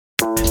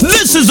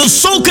This is the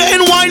Soca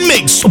and Wine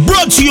Mix,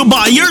 brought to you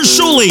by yours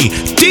truly,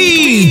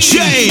 DJ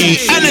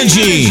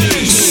Energy.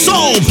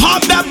 So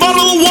pop that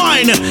bottle of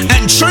wine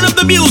and turn up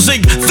the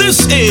music.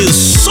 This is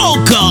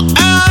Soca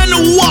and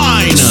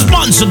Wine,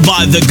 sponsored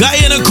by the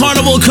Guyana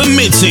Carnival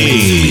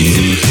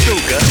Committee.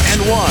 Soca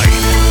and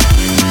Wine.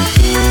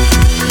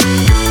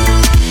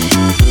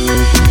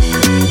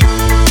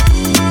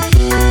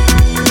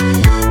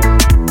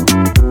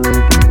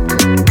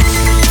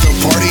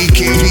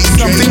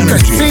 Something to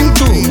sing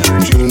to,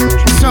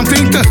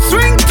 something to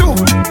swing to.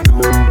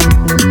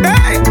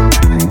 Hey,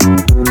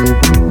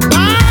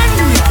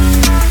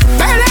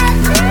 hey.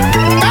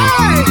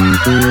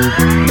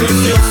 If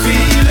you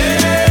feel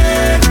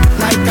it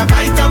like a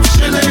bite of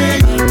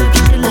shilling,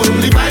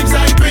 only vibes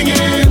I bring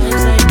in.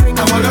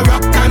 I wanna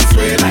rock and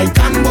sway like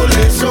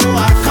Cambole, so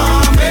I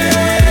come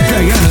in. My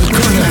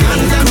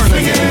hands I'm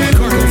swinging,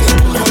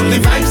 only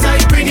vibes I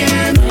bring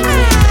in.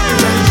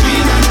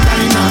 Regine and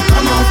Dinah,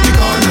 come off the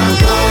corner,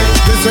 boy.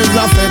 This is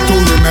a fact to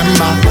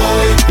remember.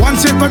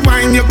 Once you could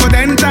wine, you could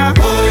enter.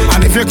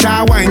 And if you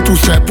can't wine, to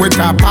step with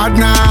a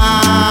partner.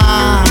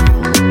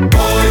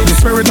 The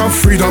spirit of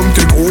freedom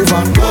take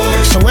over.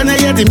 So when I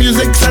hear the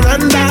music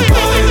surrender,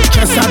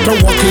 just have to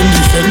walk in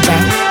the center.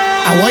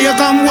 And when you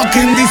come walk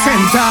in the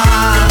center,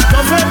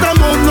 don't let them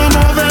move no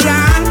more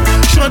around.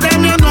 Show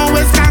them you know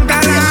it's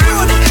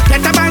Kangalan.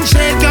 Get up and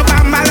shake your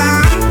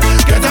bambalam.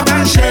 Get up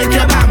and shake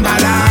your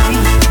bambalam.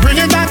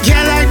 Bring it back here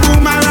like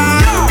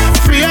boomerang.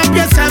 Free up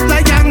yourself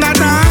like younger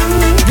than.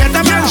 Get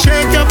up and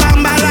shake your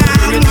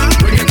bambalam.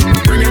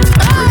 Bring it.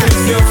 If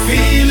you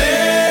feel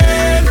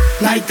it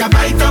like a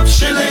bite of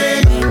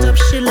shilling,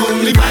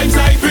 only vibes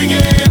I bring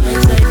in.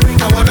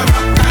 I wanna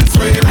rock and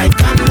sway like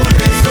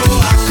Cambole, so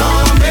I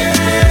come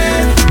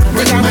in.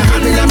 With my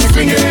hands I'm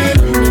swinging.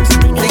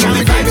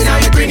 Only vibes I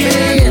bring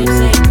in.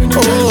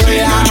 Oh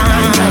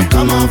yeah,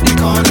 come off the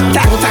corner.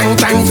 Tang tang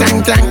tang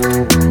tang tang,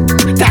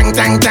 tang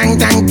tang tang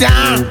tang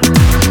tang.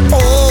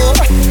 Oh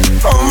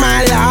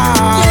my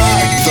lord.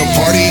 The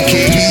Party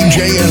King DJ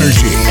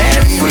Energy.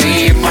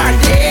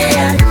 Everybody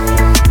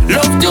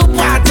love to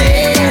party.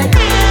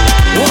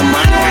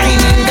 Woman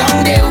whining down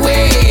the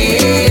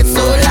way,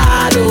 so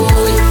loud.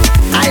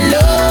 I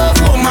love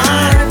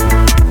woman.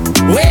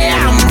 Where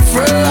I'm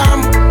from,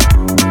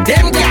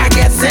 them can't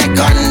get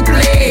second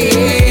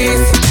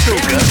place.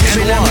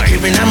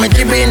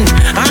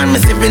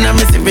 I'm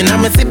dripping,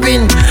 I'm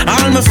sipping.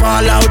 All me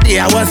fall out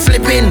there, I was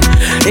slipping.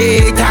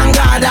 Hey, thank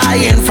God I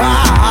ain't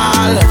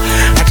fall.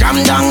 I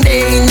jam down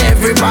there in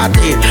every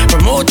party.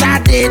 Promoter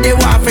day, they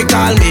want to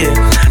call me.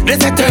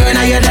 This a turn,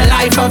 I hear the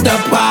life of the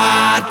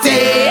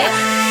party.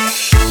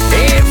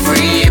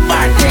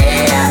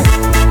 Everybody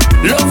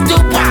love to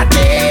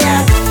party.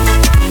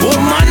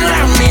 Woman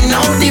ramming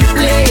out the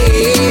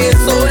place,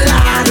 so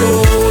loud.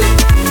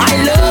 I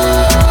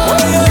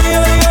love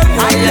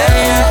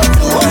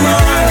woman.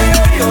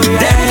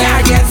 Them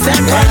can't get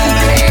second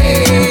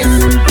place.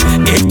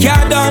 It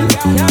can't done.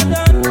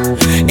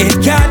 It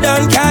can't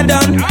done.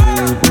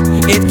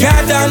 It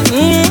can't done.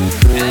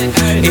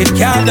 It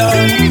can't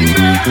done.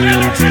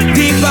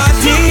 The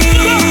party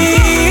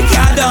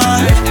can't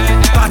done.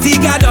 Party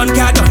can't done.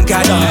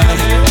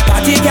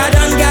 Party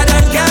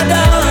can't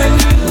done.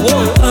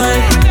 Whoa,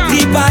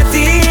 the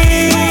party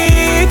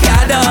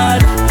can't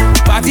done.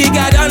 Party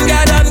can't done.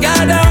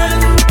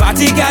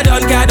 Party can't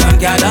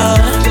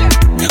done.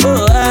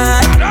 Oh,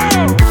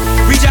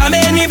 we jam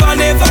any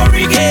money for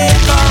reggae.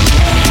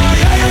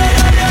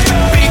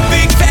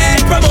 Big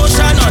fat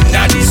promotion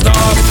under the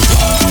storm.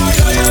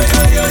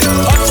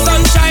 Hot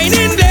sun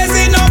shining,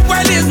 blazing up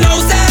when there's no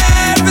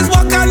service.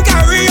 Walk and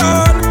carry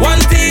on. One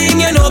thing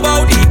you know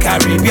about the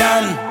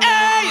Caribbean,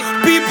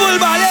 people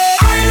ballet.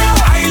 I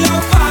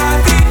love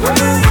party.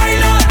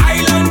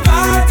 Island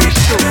party.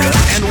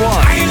 And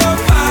Wine. I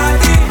love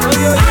party.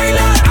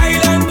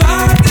 Island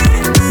party.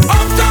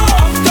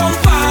 Uptown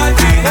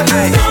party.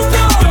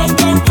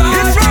 Downtown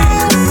party.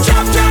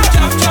 Chop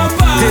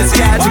party. This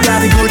guy, you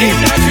got it good. You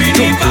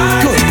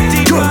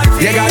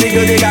got it good. You got it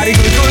good. You got it good. You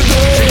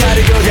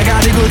got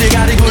it good. You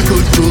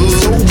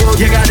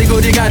got it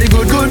good. You got it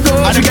good.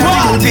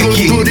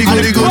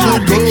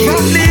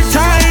 From the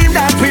time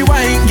that we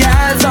wine,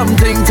 girl,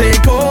 something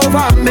take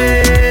over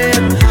me.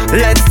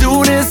 Let's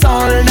do this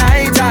all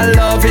night. I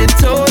love it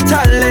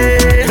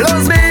totally.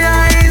 Close my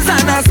eyes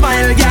and I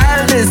smile,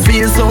 girl. This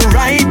feels so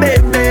right,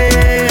 baby.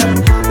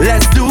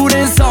 Let's do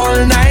this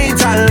all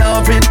night. I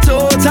love it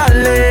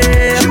totally.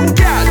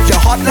 You're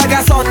hot like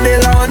a Sunday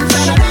lunch.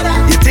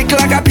 You thick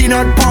like a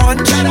peanut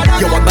punch.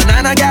 You want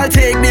banana, girl?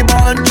 Take the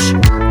bunch.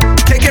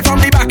 Take it from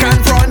the back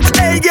and front.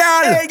 Hey,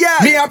 girl.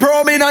 Me a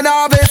pro, me no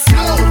novice.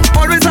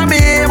 Always a me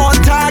aim on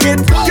target.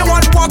 You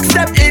want walk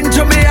step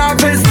into me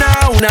office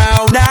now. You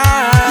got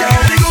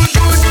the good.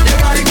 You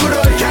got the good.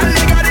 Girl,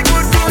 you got the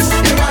good.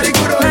 You got the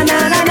good. You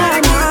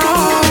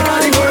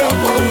got the good.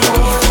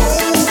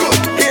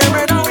 Hear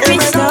me now.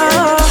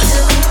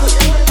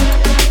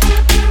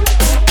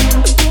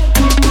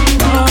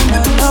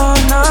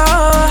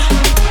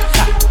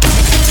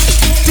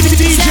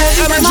 DJ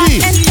Energy.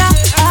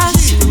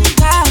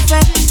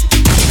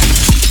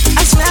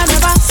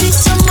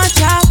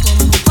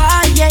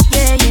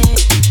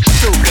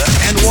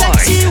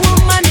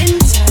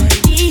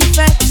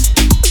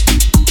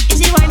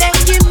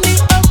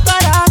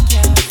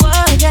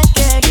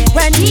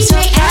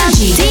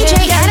 Energy, DJ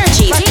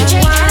Energy, DJ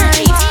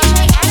Energy, DJ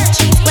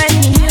Energy. When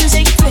the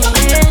music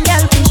playing,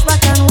 girl push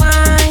back and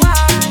wine.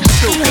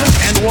 Soca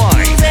and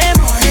wine.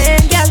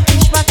 Girl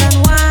push back and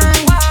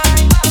wine.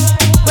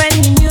 When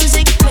the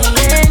music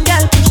playing,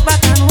 girl push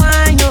back and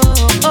wine.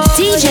 Oh, oh.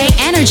 DJ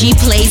Energy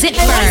plays it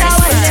first.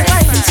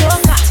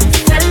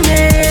 Tell me,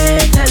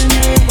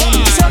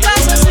 soca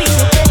so sweet,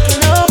 so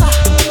taking over.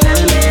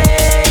 Tell me,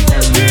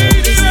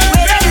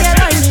 where they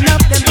lining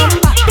up them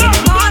bumper. In the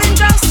morning,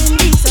 dressed in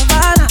the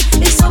savannah.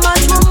 It's so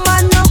much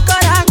woman, no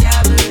God, I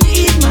can't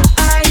believe my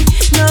eye.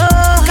 No,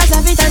 'cause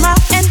every time I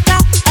enter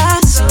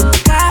a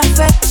soca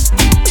fest,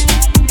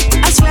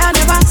 I swear I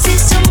never see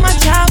so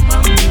much of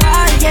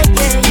yeah.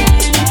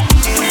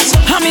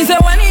 I mean, say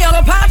when you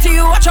go party,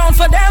 you watch out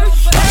for them.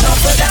 Watch out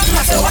for them.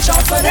 I say watch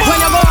out for them. When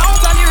you go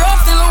out on the road,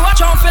 still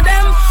watch out for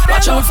them.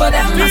 Watch out for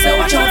them. I say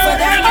watch out for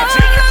them. All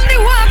on the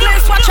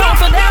workplace, watch out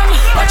for them.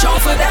 Watch out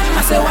for them.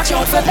 I say watch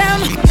out for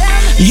them.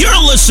 You're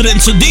listening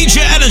to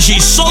DJ Energy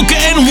Soca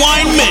and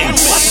Wine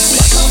Mix.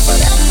 Watch out for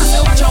them. I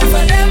say watch out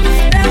for them.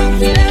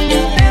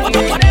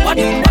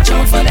 Watch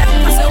out for them.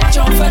 I say watch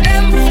out for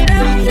them.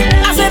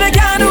 I say they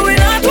can't do it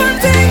at one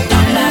thing.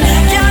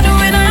 Can't do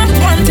it at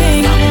one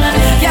thing.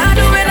 Can't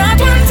do it at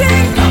one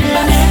thing.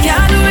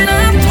 Can't do it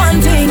at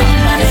one thing.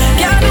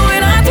 Can't do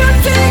it at one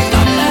thing.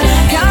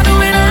 Can't do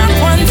it at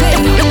one thing.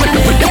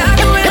 Can't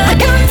do it at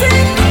one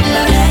thing.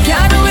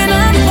 Can't do it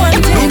at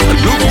one thing.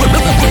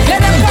 Let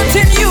them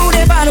continue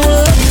their bad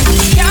work.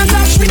 Can't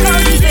touch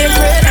because we stay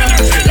afraid.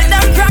 Let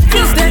them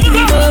practice their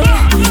evil.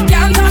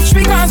 Can't touch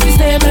because we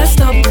stay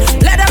messed up.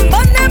 Let them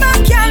burn them a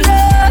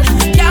candle.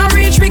 Can't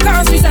reach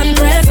because we send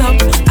prayers up.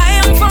 I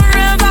am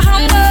forever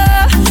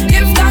humble.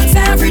 Give thanks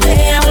every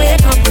day I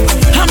wake up.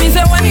 I mean,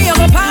 say when you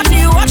go party,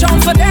 you watch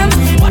out for them.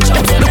 Watch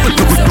out for them.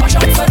 I say watch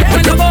out for them.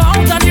 When you go out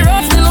on the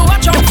road, still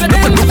watch out for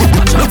them.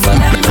 Watch out for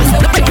them. I say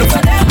watch out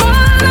for them. All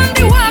on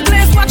the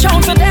workplace, watch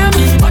out for them.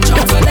 Watch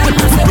out for them.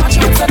 I say watch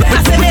out for them. I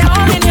say they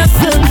all in your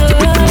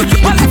circle.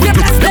 Well, if you're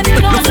blessed, then you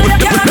know so you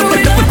can't do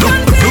it at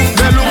one thing.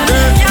 Can't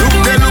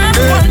do it at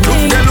one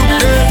thing.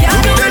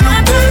 Can't do it at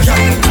one thing.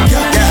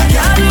 Can't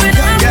do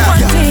it at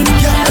one thing.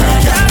 Can't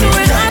do it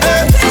at one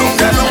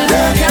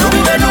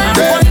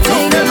thing.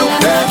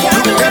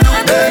 Can't do it at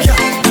one thing.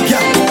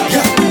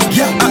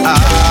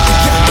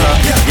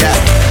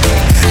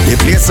 The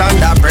place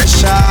under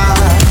pressure.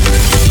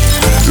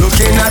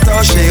 Looking at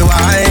how she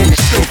whine.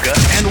 Soca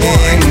and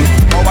wine.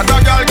 Oh, what a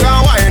girl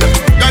can whine.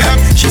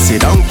 She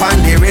sit down on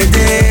the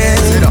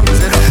rhythm.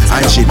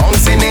 And she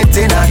bouncing it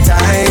in a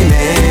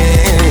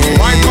timing.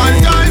 One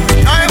time,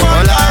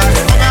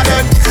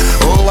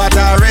 oh, what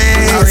a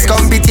race.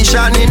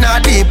 Competition in a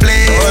deep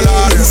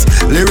place.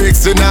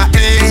 Lyrics in a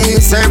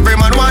ace. Every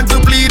man want to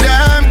plead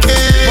them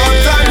case.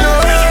 But I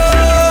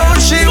know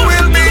she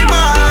will be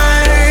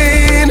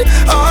mine.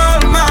 All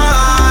mine.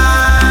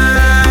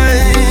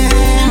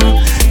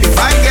 If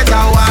I get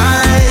a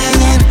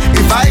wine,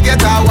 if I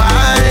get a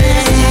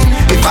wine,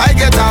 if I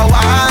get a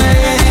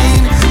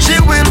wine, she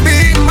will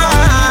be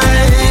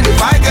mine.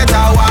 If I get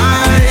a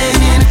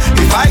wine,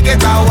 if I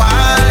get a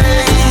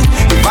wine,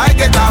 if I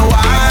get a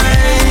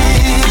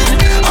wine,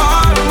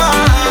 all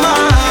mine.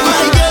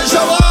 My girl,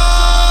 show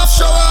off,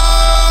 show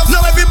off.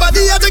 Now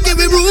everybody have to give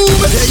it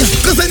room.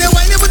 'Cause when you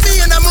whine, you put me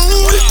in a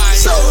mood.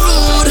 So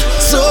rude,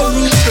 so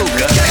rude.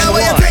 Yeah,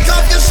 when you take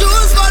off your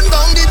shoes, run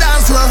down the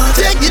dance floor.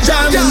 Take the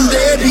jam,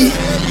 baby.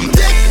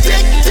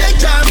 Take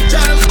jam,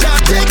 jam, jam.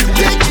 Take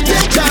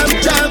jam,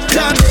 jam,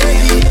 jam,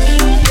 baby.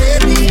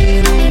 Baby,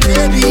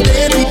 baby,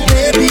 baby,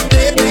 baby,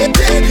 baby,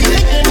 baby.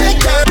 Take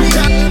jam,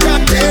 jam,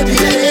 jam, baby,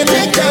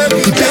 take jam.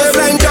 The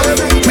baseline jump,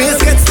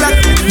 waist get slack.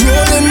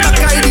 Rolling back,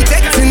 I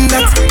detecting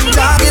that.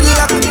 Target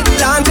lock,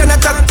 land and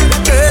attack.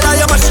 Girl, I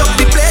mash up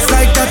the place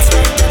like that.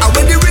 And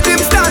when the rhythm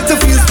start to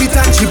feel sweet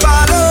and she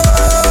ball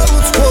out,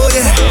 oh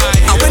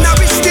yeah. And when I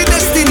reach the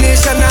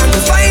destination and the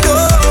find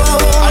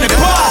out, and the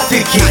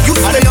party kid, you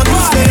stay on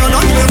my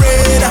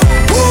radar.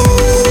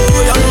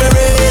 Oh, on my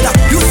radar.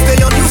 You stay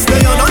on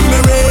my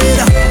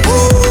radar.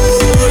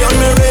 Oh, on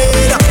my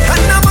radar.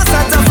 And I must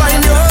have to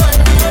find you.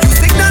 You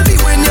signal me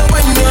when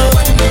you.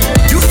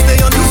 You stay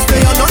on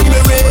my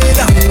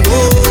radar.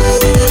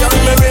 Oh, on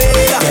my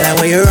radar. Yeah,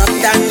 when you rock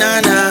that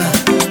nana,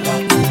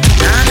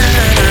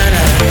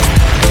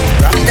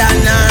 rock that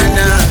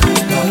nana.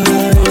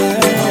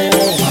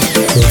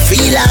 Don't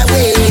feel that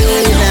way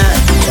now,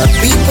 what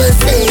people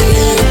say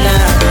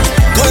now.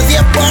 'Cause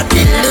your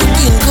body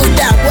looking good,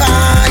 I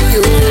want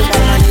you.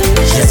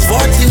 Just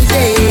for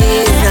today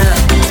now,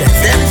 just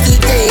them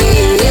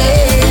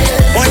today.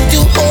 Want to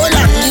hold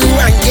on you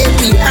and get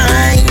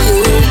behind you.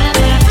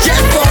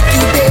 Just for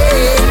today.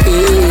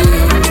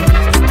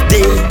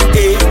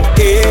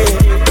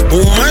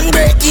 Woman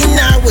breaking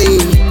away.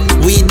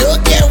 We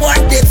don't care what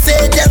they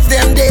say, just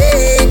them day.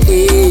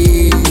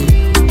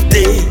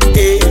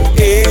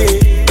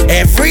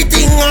 Every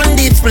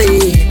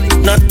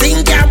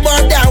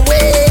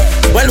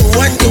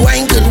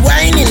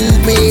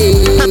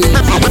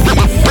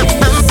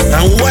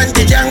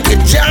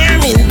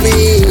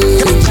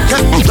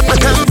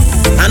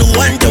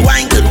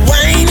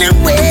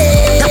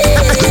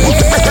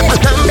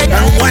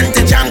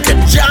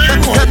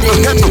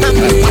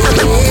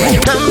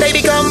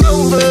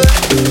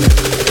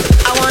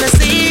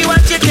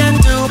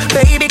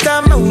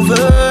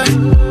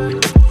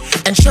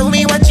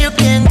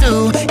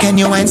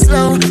you wine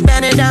slow,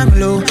 bend it down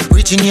low,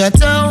 reaching your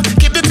toe,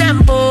 keep the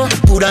tempo,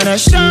 put on a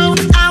show.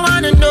 I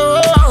wanna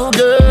know,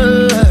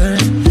 girl.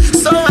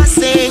 So I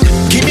sing,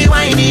 give me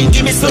whining,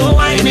 give me slow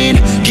whining,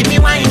 give me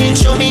whining,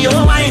 show me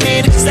your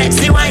whining,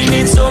 sexy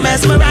whining, so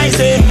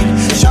mesmerizing.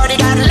 Shorty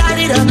gotta light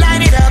it up,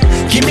 light it up.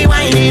 Give me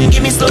whining,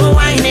 give me slow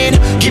whining,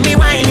 give me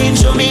whining,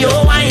 show me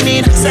your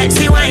whining,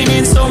 sexy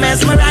whining, so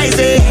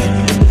mesmerizing.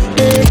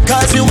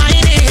 Cause you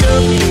whine it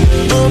up,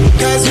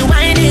 cause you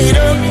whine it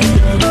up,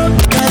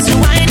 cause you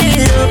whine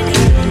it up,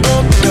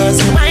 cause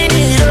you whine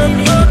it up,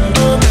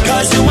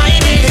 cause you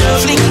whine it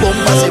up. Fling bum,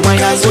 cause you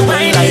whine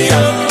it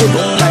up,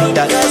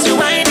 cause you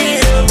whine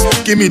it up.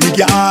 Give me the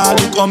girl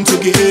who come to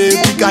give,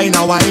 the kind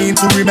of wine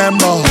to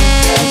remember,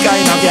 the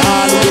kind of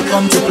girl who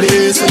come to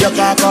play, so you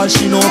can't call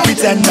she no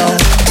pretender.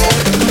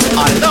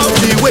 I love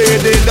the way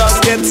they just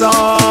get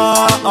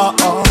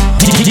on.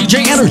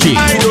 DJ Energy.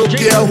 I don't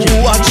care who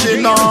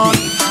watching on,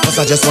 cause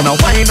I just wanna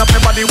wind up my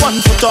body, one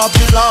foot off the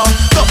floor.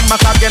 Come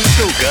back again,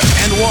 Sugar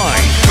and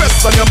wine.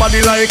 press on your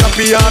body like a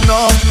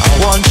piano. I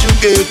want you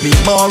give me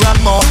more and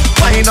more.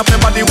 Wind up my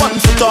body, one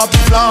foot off the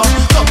floor.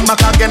 Come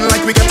back again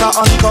like we get a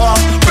encore.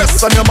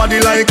 Press on your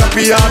body like a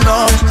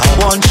piano. I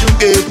want you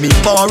give me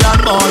more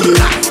and more,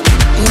 yeah.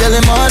 Girl,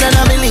 you're more than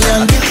a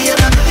million. You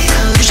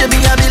should be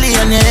a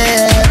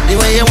billionaire. The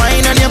way you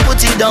whine and you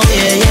put it down,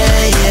 yeah.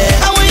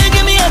 I want you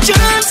give me a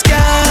chance,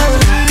 girl,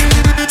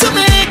 to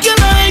make your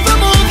life a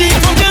movie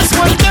from just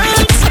one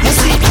dance. You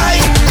see,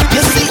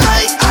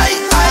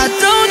 I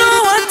don't know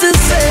what to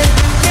say.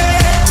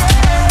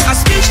 I'm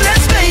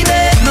speechless, baby.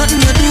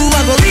 Nothing you do,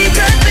 I go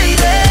regret,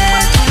 baby.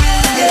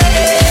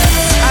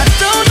 I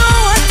don't know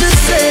what to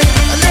say.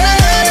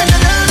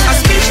 I'm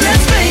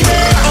speechless, baby.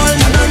 All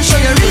I done show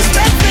you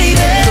respect,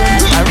 baby.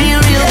 I real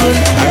good.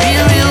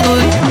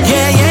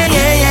 Yeah.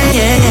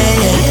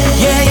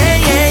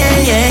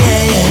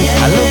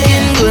 I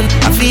looking good,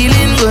 I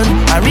feeling good.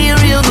 I real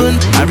good.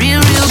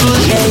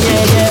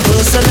 Yeah.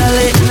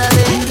 Personally,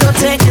 don't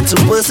take it too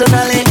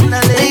personally.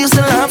 They used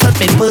to laugh at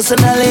me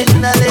personally.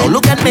 Now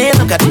look at me.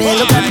 Them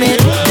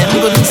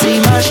couldn't see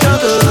my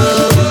struggle.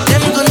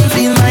 Them couldn't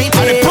feel my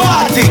pain.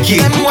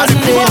 Them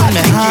wasn't there when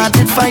my heart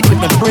did fight with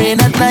my brain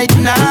at night.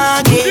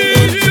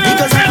 Nagging.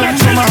 Because I come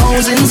from a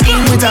housing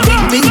scheme with a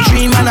big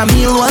dream, and a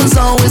meal once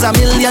always a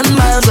million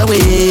miles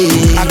away.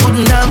 I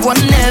couldn't have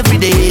one every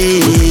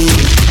day.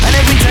 And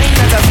every time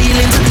that I feel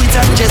into it,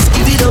 I just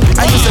give it up.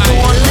 I used to go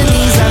on the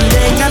knees and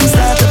beg and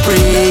start to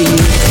pray.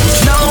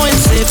 Now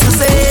it's safe to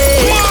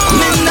say,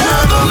 me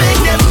now go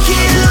make them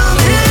kill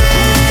me.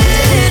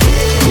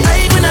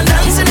 I when I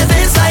dance in the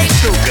face like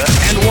Sugar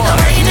and I wine.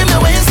 rain in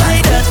my waist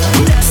like that.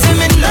 See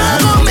me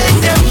now go make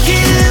them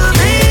kill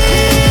me.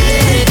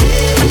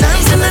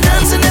 I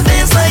dance in the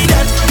face like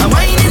that. I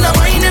whine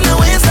in the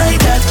waist like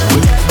that.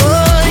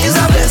 Oh, it's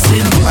a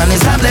blessing, man,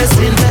 it's a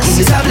blessing.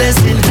 It's a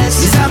blessing,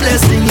 it's a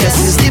blessing. Yes,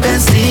 it's the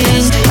best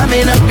thing. I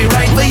may not be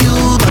right for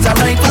you, but I'm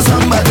right for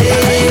somebody.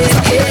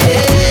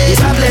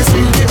 It's a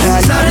blessing, it's a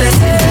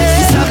blessing.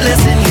 It's a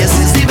blessing, yes,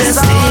 it's the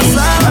best thing.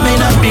 I may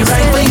not be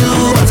right for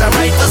you, but I'm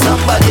right for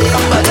somebody.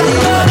 I'm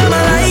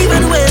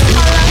alive and well.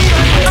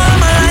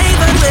 I'm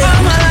alive and well.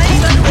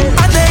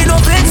 And they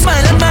don't fake smile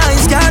at my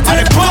eyes, can't tell.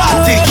 I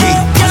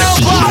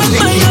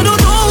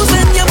don't know who's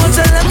in you, but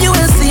tell them you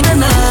will see me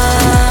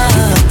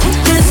now.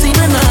 Can't see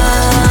me now.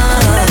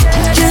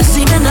 Can't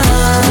see me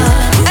now.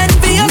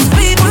 Envious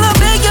people, I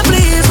beg you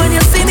please, when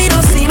you see me,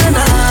 don't see me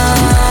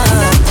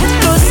now.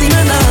 Don't see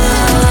me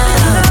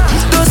now.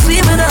 Don't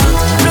see me now.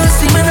 Don't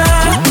see me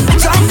now.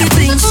 Talk the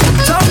things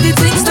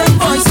them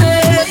boys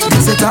say.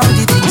 They say talk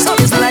the things.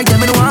 It's like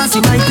them and want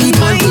see my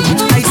people.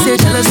 I say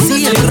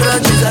jealousy and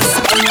grudges.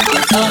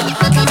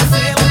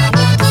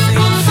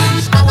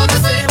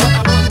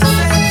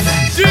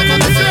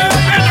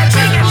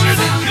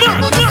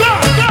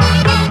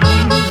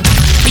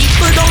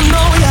 People don't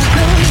know ya,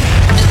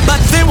 but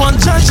they won't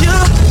judge you.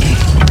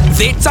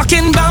 They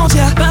talking about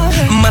ya.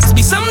 Must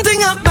be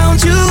something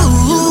about you.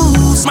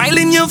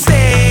 Smiling your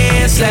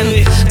face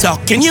and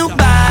talking you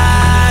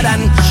bad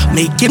and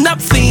making up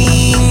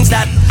things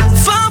that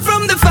far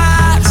from the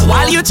facts.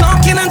 While you're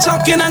talking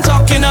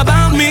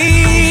about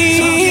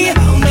me,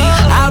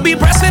 I'll be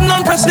pressing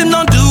on,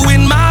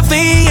 doing my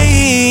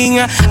thing.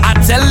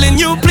 I'm telling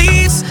you,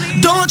 please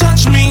don't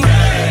judge me.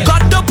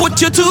 God don't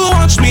put you to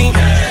watch me.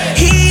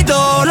 He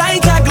don't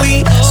like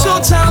ugly, so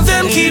tell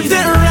them keep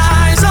their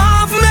eyes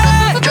off me.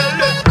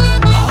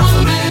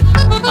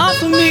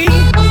 Off of me.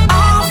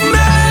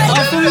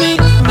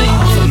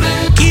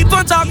 Keep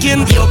on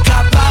talking, yo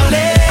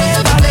capale,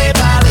 vale.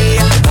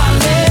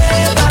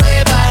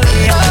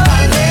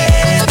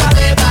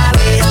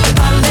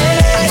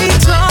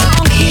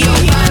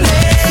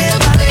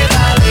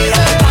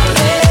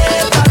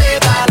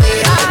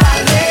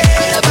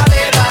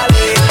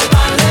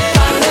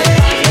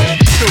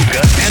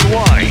 Sugar and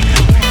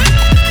wine.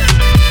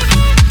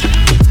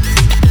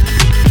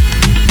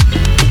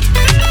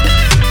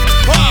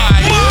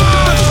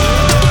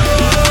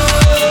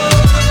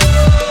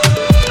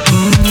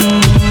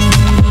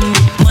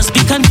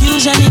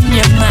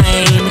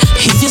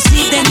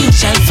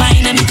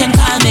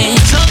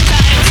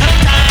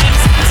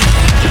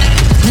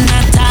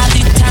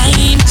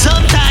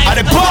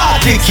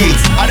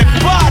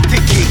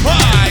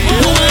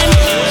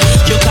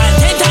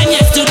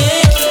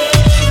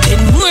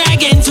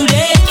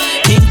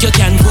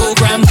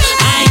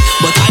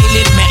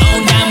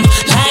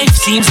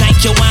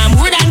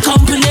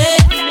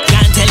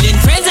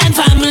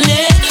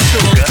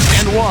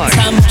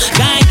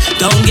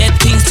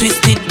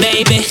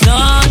 baby.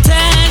 Don't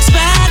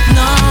expect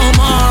no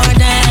more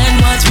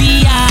than what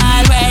we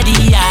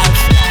already have.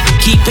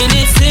 Keeping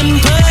it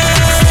simple.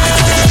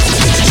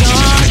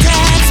 Don't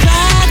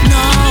expect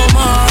no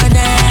more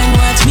than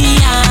what we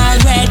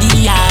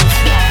already have.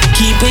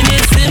 Keeping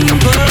it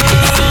simple,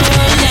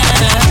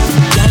 yeah.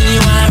 Girl,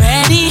 you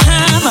already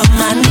have a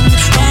man,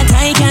 but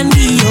I can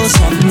be yours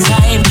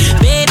sometime.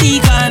 Baby,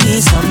 call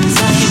me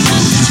sometime.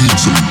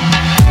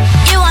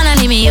 You wanna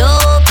leave me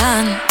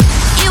open?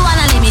 You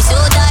wanna leave me so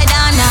tied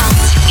down now?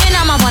 You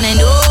know my one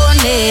and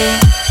only.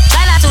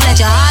 Try not to let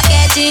your heart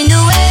get in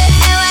the way.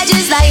 And we're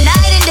just like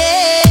night and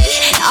day.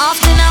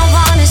 Often I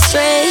wanna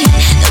stray.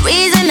 The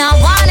reason I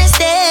wanna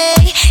stay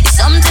is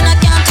something I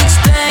can't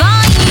explain.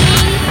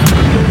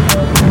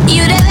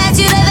 You the best,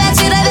 you the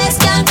best, you the best,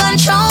 can't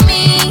control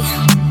me.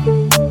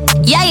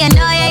 Yeah, you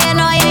know, yeah, you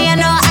know, yeah, you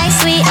know, I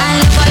sweet and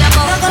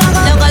loco, loco,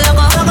 loco,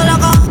 loco, loco,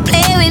 loco.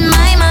 Play with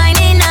my mind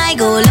and I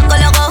go loco,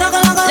 loco,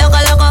 loco,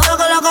 loco,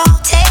 loco, loco.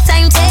 Take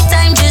time,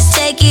 just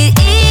take it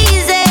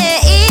easy,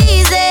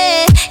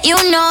 easy. You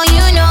know,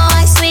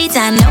 I sweet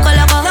and loco,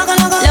 loco, loco,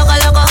 loco,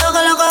 loco,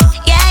 loco, loco.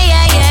 Yeah,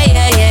 yeah, yeah,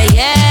 yeah, yeah,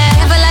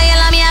 yeah. I feel like you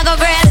love me, I go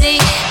crazy.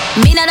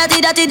 Me not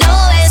dirty,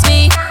 don't waste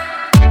me.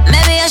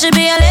 Maybe I should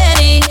be a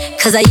lady,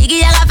 'cause I yiggy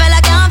yaga fella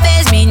can't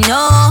face me,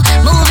 no.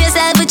 Move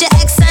yourself with your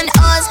X and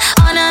O's.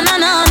 Oh no no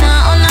no no,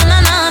 oh no no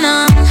no no.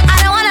 I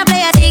don't wanna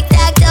play a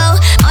tic-tac-toe.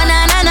 Oh no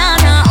no no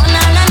no, oh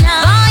no no no.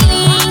 Boy,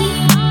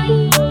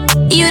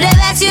 you the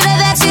best, you the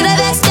best, you the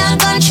best, can't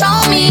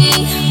control me.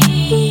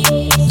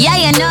 Yeah,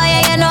 you know,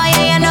 yeah, you know,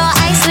 yeah, you know,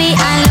 I sweet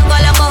and loco,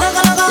 loco,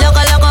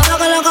 loco, loco,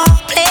 loco, loco.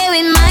 Play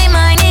with my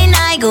mind and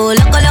I go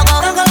loco, loco,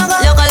 loco,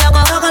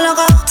 loco, loco,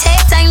 loco.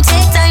 Take time,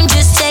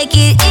 just take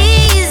it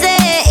easy,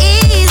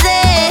 easy.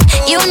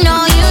 You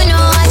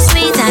know, I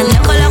sweet and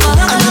loco, loco,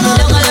 loco,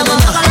 loco, loco.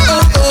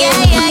 Yeah,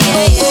 yeah,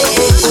 yeah, yeah,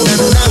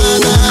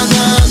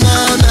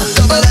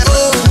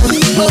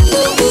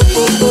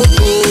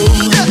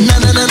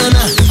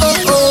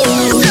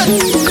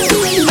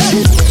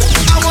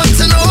 I want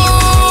to know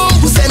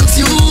who sent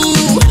you.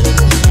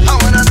 I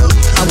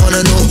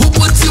wanna know who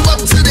put you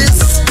up to this.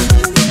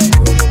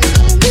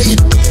 Hey,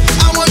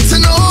 I want to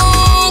know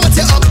what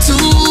you're up to.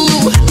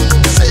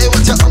 Say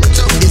what you're up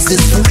to. Is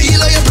this for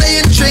real or you're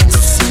playing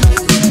tricks?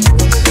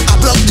 I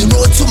blocked the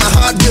road to my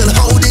heart, girl.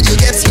 How did you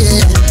get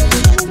here?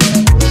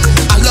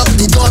 I locked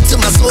the door to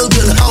my soul,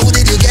 girl. How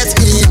did you get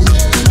in?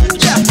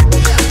 Yeah.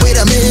 Wait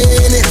a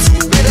minute.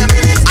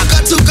 I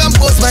got to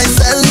compose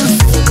myself.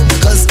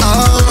 'Cause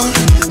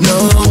no,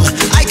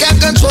 I can't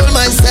control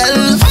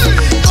myself.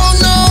 Oh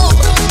no,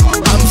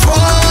 I'm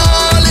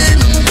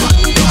falling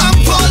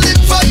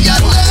for your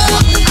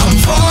love. I'm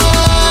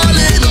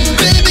falling,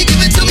 baby,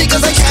 give it to me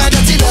 'cause I can't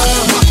get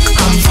enough.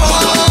 I'm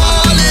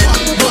falling,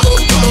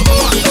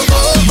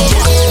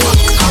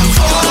 I'm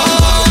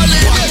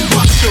falling.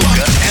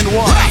 Sugar and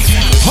wine.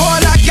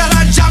 Hold a girl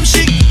and jam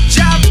shit,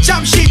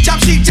 jam shit, jam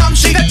shit, jam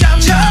shit, jam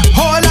jam.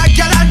 Hold a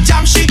girl and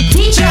jam shit,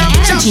 jam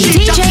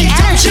shit, jam shit,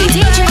 jam shit.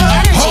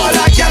 Hold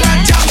a girl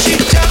and jam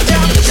shit,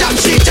 jam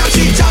shit, jam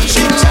shit, jam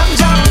shit, jam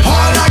jam.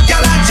 Hold a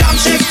girl and jam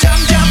shit, jam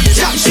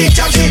shit,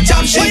 jam shit,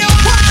 jam shit.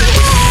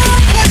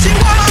 What she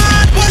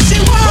want? What she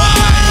want?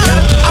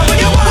 I want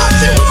you what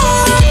she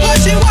want? What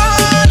she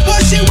want?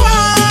 What she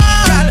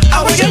want? I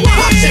want you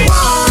what she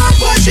want?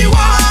 What she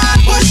want?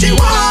 What she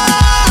want?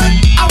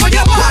 I want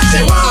you what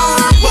she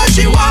want? What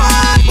she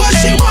want? What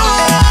she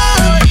want?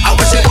 I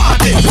want you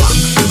want it.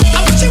 I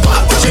want you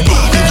want what you need.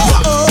 I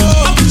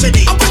want you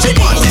need. I want you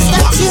want it. I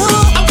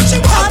want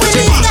you want what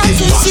you want it.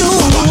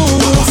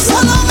 So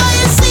long as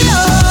you see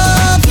you,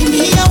 give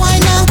me a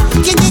wine now.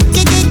 Give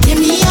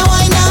me a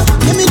wine now.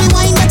 Give me the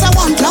wine that I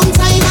want long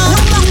time now.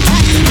 Long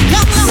time.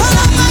 So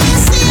long as you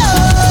see you,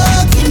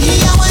 give me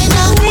a wine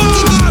now.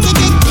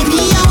 Give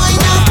me a wine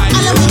now.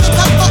 And let me pick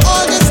up for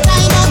all this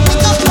time. I'll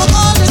pick up for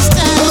all this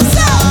time.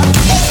 So,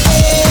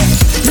 hey,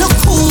 look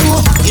cool.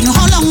 You know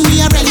how long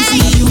we are ready for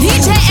you.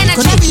 DJ Energy.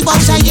 Could I be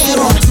about a year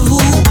or two?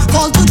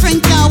 Call to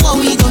drink now, what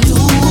we go do?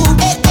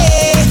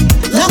 Hey,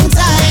 long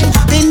time.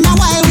 Been a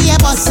while we a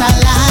bust a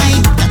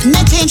line.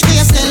 Nothing a change 'cause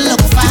you still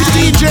look fine.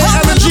 DJ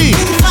Energy.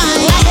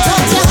 Fine. I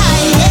thought you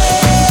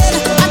hiding.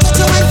 I thought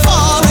you went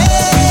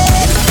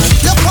foreign.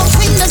 Look how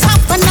things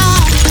happen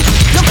now.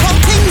 Look how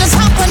things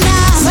happen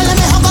now. So let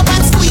me hug up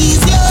and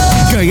squeeze you.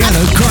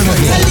 Guyana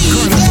Carnival. To leave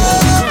you.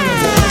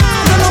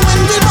 Don't know when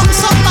we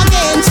bounce up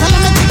again. So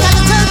let me take a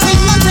little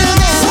thing until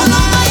then. So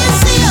long as you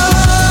see you,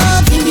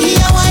 give me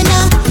a wine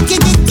now.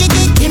 Give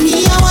me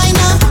a wine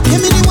now.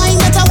 Give me the wine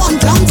that I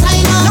want long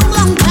time now.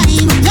 Long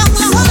time.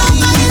 So long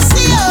as you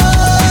see you,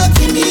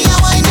 give me a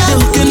wine now.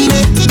 Give me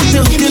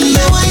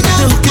a wine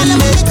now. And let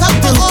me pick up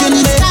the all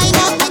this time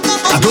now.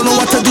 I don't know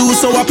what to do,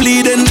 so I'm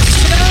pleading.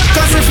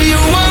 'Cause if you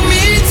want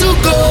me to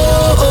go,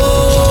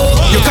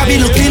 you can be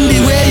looking the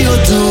way you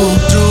do.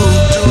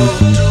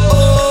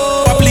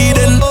 I'm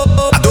pleading.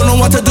 I don't know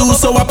what to do,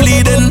 so I'm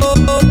pleading.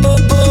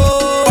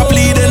 I'm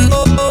pleading.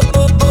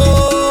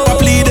 I'm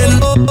pleading.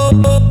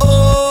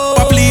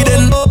 I'm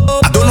pleading.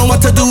 I don't know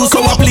what to do, so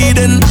I'm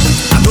pleading.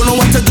 I don't know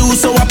what to do,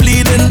 so I'm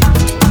pleading.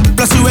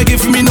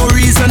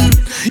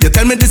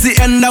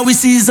 we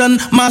season,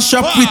 mash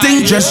up, we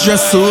think dress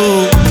so.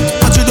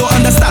 But you don't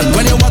understand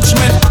when you watch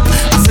me.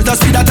 I said I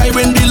see that I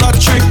win the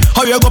lottery.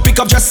 How you go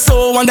pick up just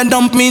so and then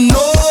dump me?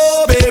 No,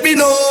 baby,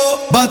 no.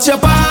 But you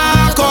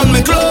pack on me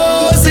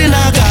clothes in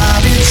a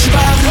garbage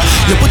bag.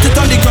 You put it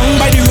on the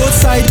ground by the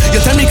roadside. You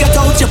tell me get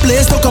out your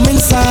place, don't come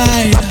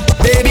inside.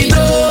 Baby,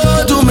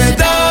 don't do me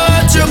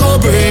that, you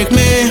go break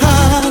me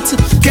heart.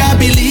 Can't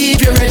believe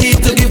you're ready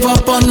to give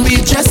up on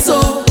me just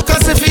so.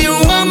 Cause if you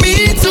want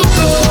me to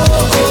go,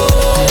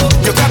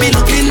 you can't be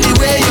looking the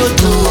way you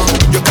do.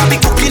 You can't be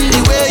cooking the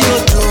way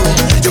you do.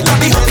 You can't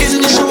be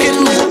hooking,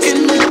 shooking,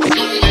 hooking.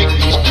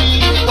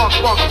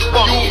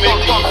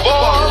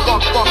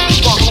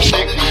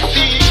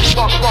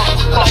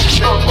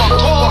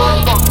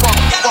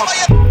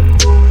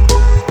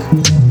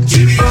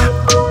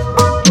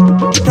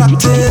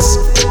 Practice.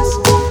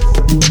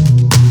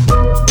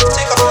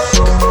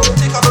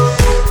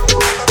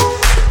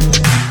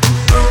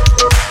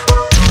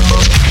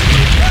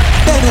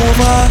 Bend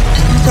over,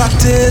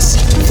 practice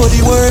for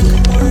the work,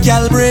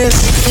 gal brace,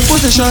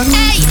 position,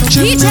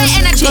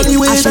 gymnast, love the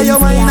way that you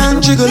whine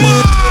and jiggle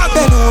it.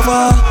 Bend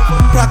over,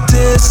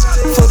 practice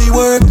for the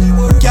work,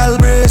 gal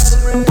brace,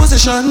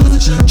 position,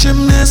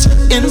 gymnast,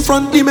 in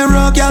front the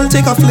mirror, gal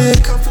take a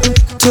flick.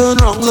 Turn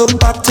round, look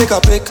back, take a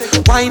pic.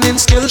 Whining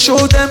skill,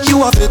 show them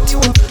you have it.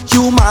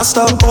 You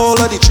master all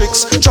of the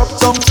tricks. Drop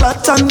down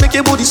flat and make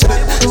your body spin.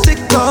 Tick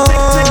tock,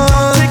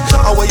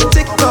 how are you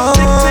tick tock?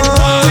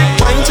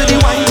 Wine to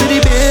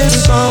the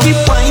bass sound. Keep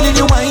whining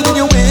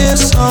your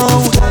waist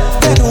sound.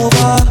 Bend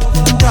over,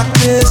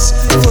 practice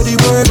for the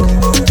work.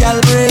 Gal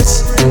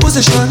brace,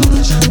 position,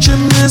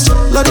 gymnast.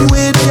 Love the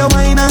way that you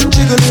whine and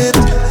jiggle it.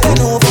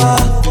 Bend over,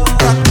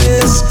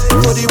 practice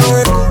for the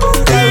work.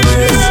 Gal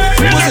brace,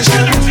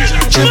 position.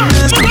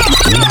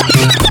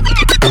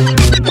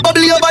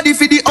 Bubble your body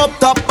for the up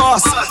top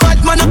boss.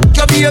 Bad man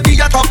up your baby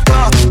at top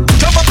class.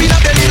 Jump up in a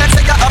belly like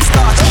say you're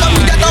upstart. Let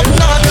me get up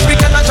now, every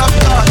can I drop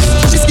class.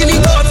 She skinny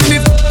down to me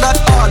that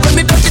hard.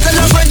 When me touch it and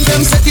I friend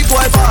them set it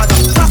boy bad.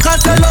 Back at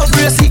the love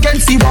race he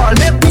can see ball.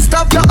 Make me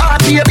stop your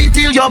heart baby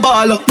till your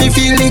ball. Me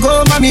feel it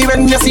go mommy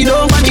when you see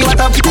down money. What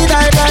up the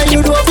die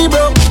you know me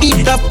broke.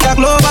 Eat up that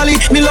globally.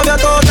 Me love you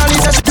totally.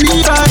 Say she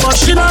please but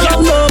she don't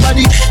love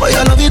nobody. But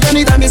you love it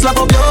anytime it's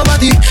slap up your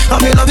body. And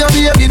me love your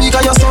baby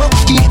because you're so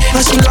key.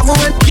 And she love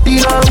when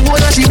the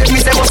whole and she make me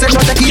say what's it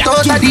not take it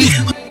out of the.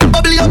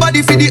 Bubble your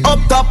body for the up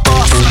top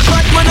boss.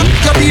 Bad man up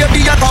your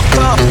baby at top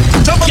club.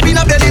 Jump up in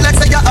a belly like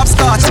say you're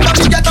upstart. Let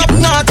me get up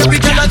now every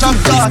can I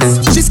jump class.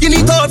 She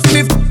skinny tall for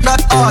me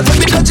that hard. Let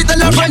me touch it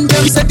and her friend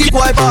them set it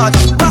boy bad.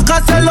 Back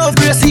at the love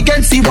race he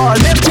can see ball.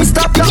 Make me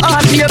stop your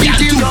heart baby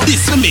till you.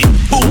 This to me,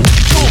 boom,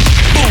 boom,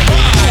 boom,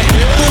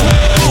 boom,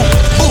 boom,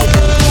 boom,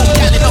 boom.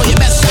 Girl, you know your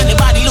best and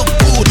your body look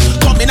good.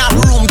 Come in our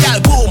room,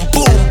 girl, boom,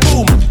 boom,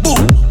 boom,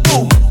 boom,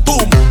 boom,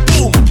 boom,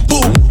 boom,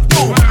 boom,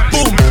 boom,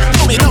 boom.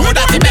 Come in know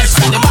that the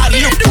best and your body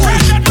look good.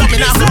 Come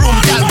in our room,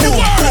 girl, boom,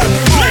 boom,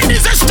 boom.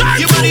 Ladies, it's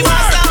time to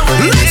work.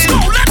 Let's go,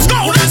 let's go,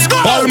 let's go.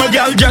 All my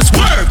girl just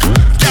work.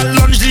 Girl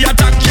lunge the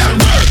attack, girl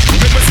work.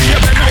 Let me see you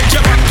bend out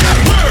your back, girl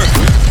work.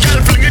 Girl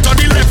fling it on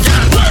the left,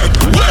 girl work,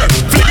 work.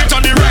 Fling it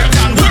on the right,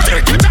 girl work.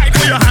 Take your time,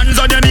 put your hands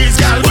on your knees,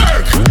 girl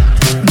work.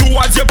 Do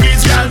as you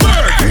please, girl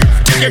work.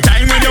 Take your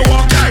time when you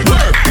walk, girl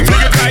work.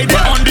 Fling it right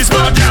on the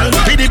spot, girl.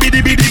 Bidi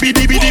bidi bidi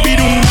bidi bidi bidi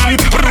dum.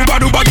 Ruba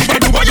duba duba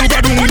duba duba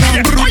dum.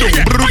 Brudum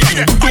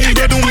brudum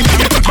dunga dum.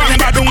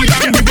 Banga dum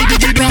dum bidi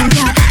bidi dum.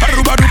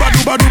 Ruba duba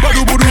duba duba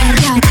duba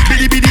dum.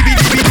 Bidi bidi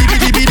bidi bidi bidi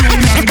bidi dum.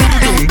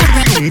 Brudum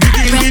brudum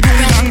bidi bidi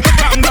dum.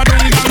 Banga dum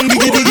dum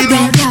bidi bidi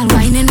dum. Girl,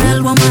 whining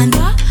little woman.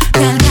 Girl,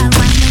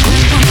 whining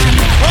little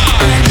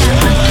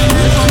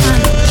woman.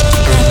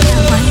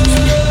 Girl,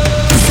 whining.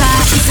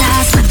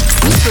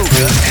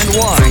 Soca and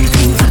wine.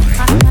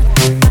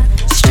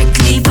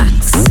 Strictly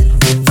backs,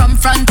 from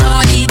front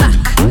or the back.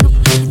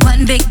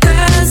 One big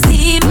girl's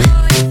team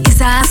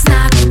is a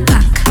snack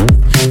pack.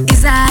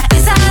 Is a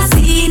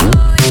scene.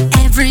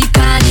 Every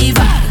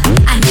carnival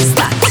and it's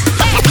that.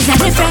 It's a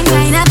different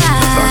kind of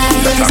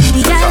vibe. See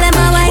the girl them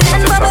a wine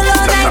and bubble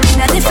all night.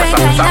 In a different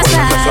kind of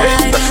style.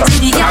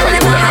 See the girl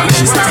them a wine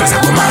and bubble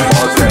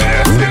all night.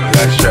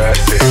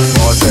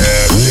 More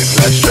dancing,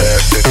 less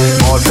stressing.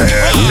 More dancing, less stressing. More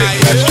dancing,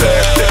 less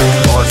stressing.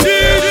 More dancing.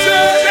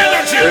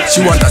 She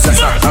want a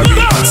zessa, a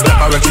real man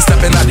stepper. When she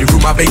step in the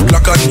room, a big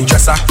clock on the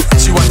dresser.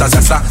 She want a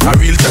zessa, a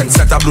real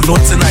trendsetter. Blue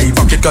notes in her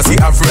pocket cause he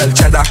have real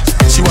cheddar.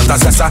 She want a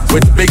zessa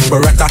with big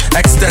beretta,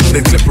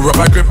 extended clip,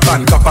 rubber grip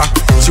and copper.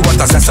 She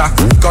want a zessa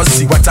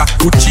cause he wetter,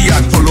 Gucci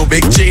and polo,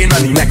 big chain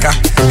on the necker.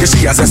 Cause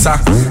she a zessa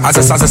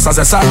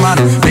man,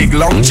 big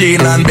long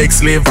chain and big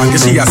slave. And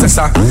cause she a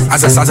zessa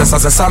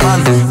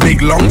man,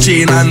 big long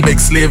chain and big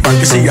slave. And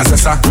cause she a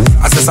zessa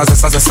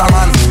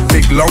man,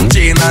 big long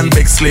chain and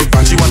big slave.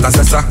 And she want a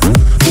zessa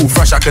who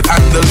fresh I could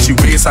handle, she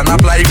waist and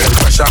apply good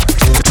pressure.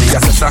 She a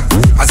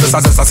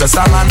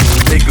zessa man,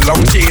 big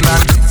long chain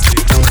and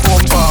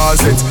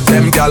composite.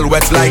 Them gal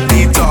wet like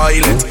the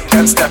toilet.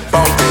 Can step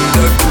out in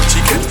the Gucci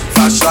kit.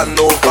 Fashion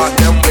over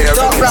them wearing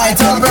Alright.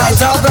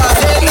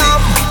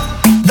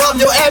 Nom,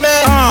 you aimé.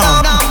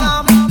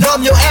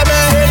 Nom, you aimé.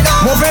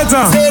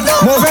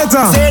 Mauvais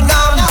temps. Say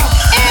now.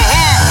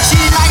 She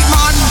like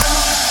man.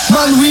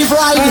 Man we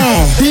ride.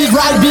 Big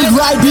ride, big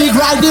ride, big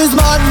ride this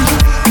man.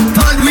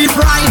 Man we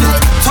ride.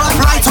 Top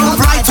right, top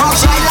right, top.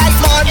 She like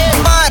man.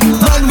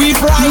 Man we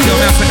ride.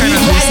 Big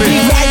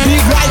ride,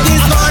 big ride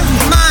this man.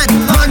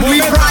 Man we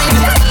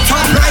ride.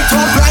 Top right,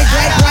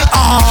 right.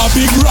 Ah,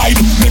 big ride.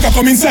 Make her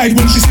come inside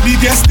when she see the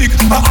gas stick.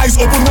 Her eyes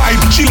open wide.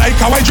 She like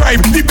how I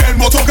drive the bell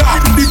motor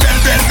car. The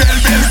bell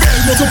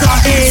motor car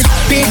is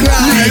big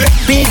ride,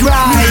 big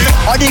ride.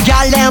 All the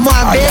gal them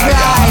want big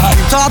ride.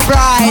 Top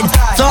ride,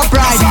 top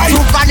ride.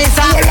 Two bunnies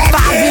and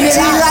 5 minutes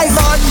ride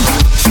on.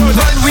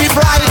 Man we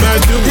ride,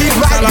 big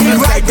ride, big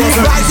ride, big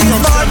ride this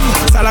man.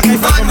 Man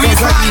we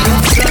ride.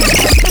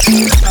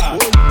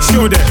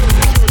 Show them.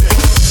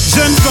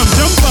 Jeune femme,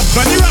 jump up,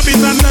 bunny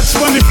rabbit and touch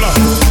bunny floor.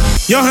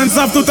 Your hands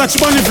have to touch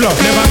bunny floor.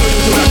 Never know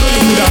you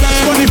could have touch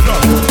bunny floor.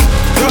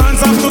 Your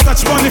hands have to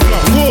touch bunny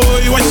floor.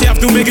 Whoa, what she have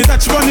to make it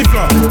touch bunny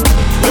floor.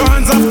 Your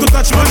hands have to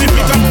touch bunny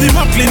floor. Pick up the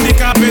mop, clean the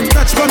carpet,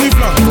 touch bunny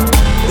floor.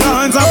 Your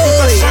hands have to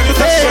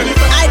touch bunny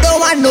floor. I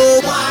don't want no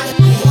one.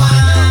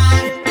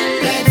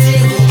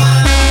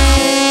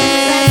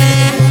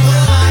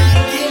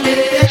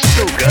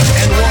 Soca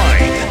and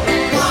wine.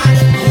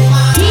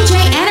 DJ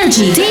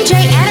Energy.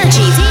 DJ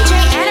Energy. DJ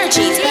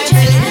Energy. DJ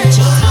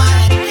Energy.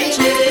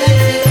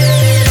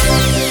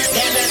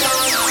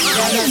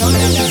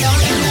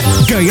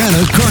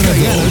 Guyana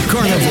Carnival.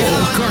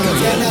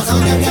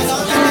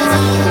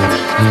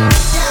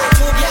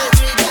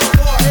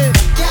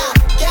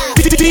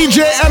 DJ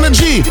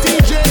Energy.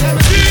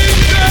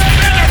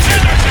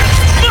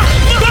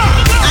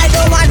 I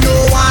don't want no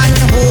one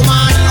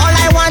woman. All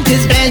I want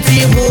is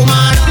plenty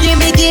woman. Give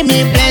me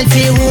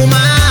plenty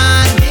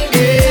woman.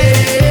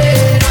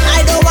 I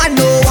don't want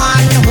no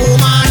one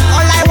woman.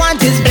 All I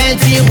want is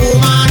plenty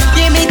woman.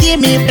 Give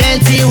me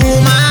plenty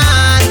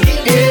woman.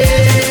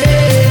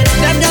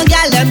 Them young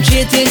gal them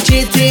cheating.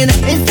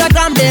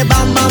 Instagram they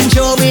bam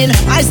showing.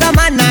 I some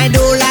man I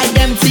do like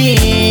them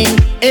thing.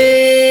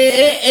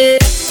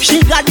 She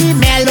got the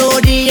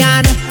melody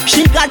and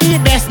she got the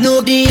best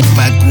melody.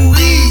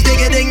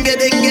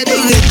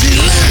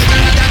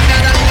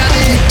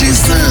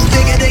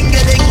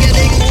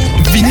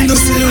 Vini no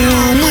se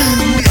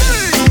roman.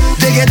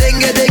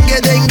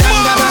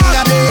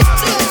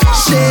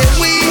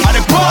 On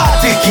the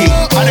party king,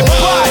 on the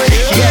party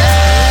king.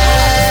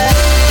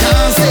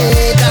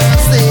 Dansez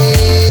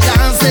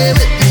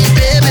with me,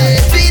 baby.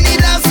 Fini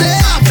danser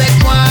avec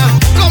moi.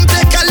 Come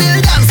take a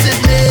little dance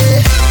with me.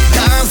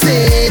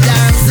 Dansez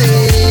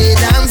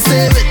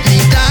with me,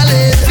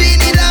 darling.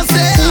 Fini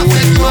danser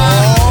avec moi.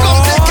 Come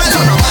take a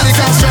little Nobody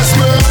can stress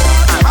me.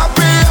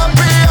 Happy.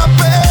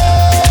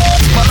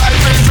 My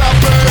life is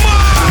happy.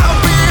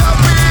 Happy.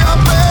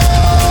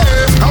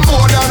 I'm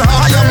more than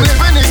happy. I'm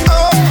living it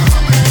up,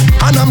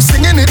 and I'm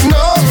singing it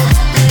now.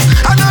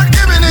 I'm not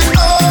giving it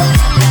up.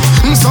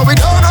 So we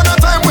don't have no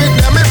time with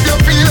them if you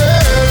feel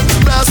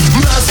it. Bless.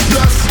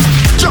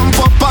 Jump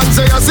up and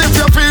say as if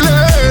you're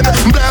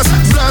feeling bless.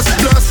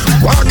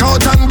 Walk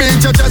out and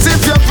beat your chest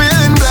if you're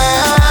feeling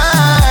blessed.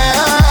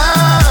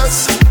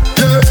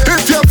 Yeah,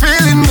 if you're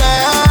feeling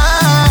blessed.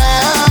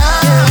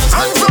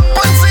 Hands up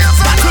and say yes.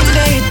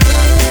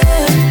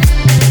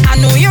 I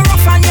know you're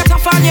rough and you're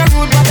tough and you're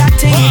rude, but that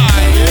thing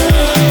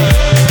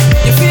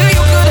you feel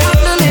you could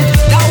handle it,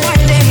 that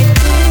one day.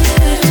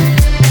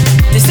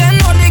 This ain't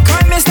no the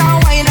crime, Mr.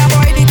 Wine,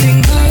 avoid the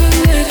thing.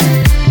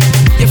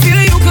 You feel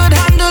you could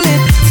handle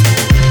it.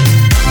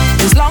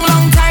 This long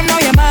time now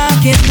you're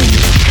marking me.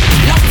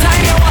 Long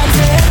time you want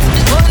it.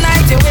 All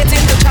night you're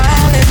waiting to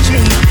challenge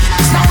me.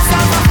 It's not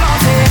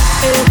self-applause,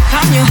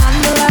 can you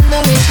handle it?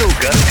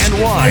 Soca and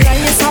wine. Can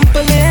you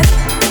sample it?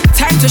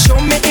 Time to show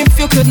me if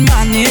you could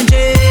manage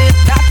it.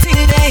 That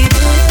thing they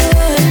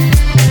good.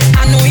 I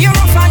know you're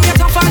rough and you're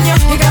tough and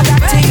you got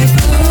that thing.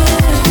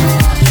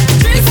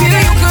 You feel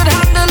you could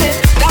handle it.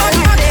 That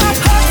one day.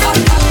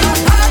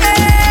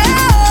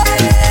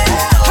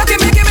 Give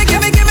me.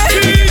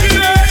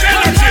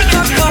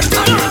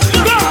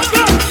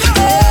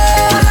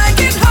 I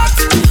like it hot.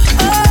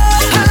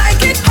 I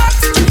like it hot.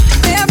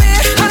 Baby,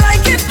 I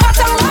like it hot.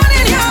 I want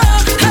it,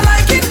 yeah. I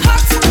like it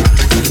hot.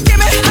 Give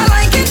me, I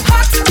like it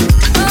hot.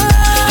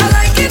 I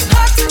like it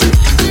hot.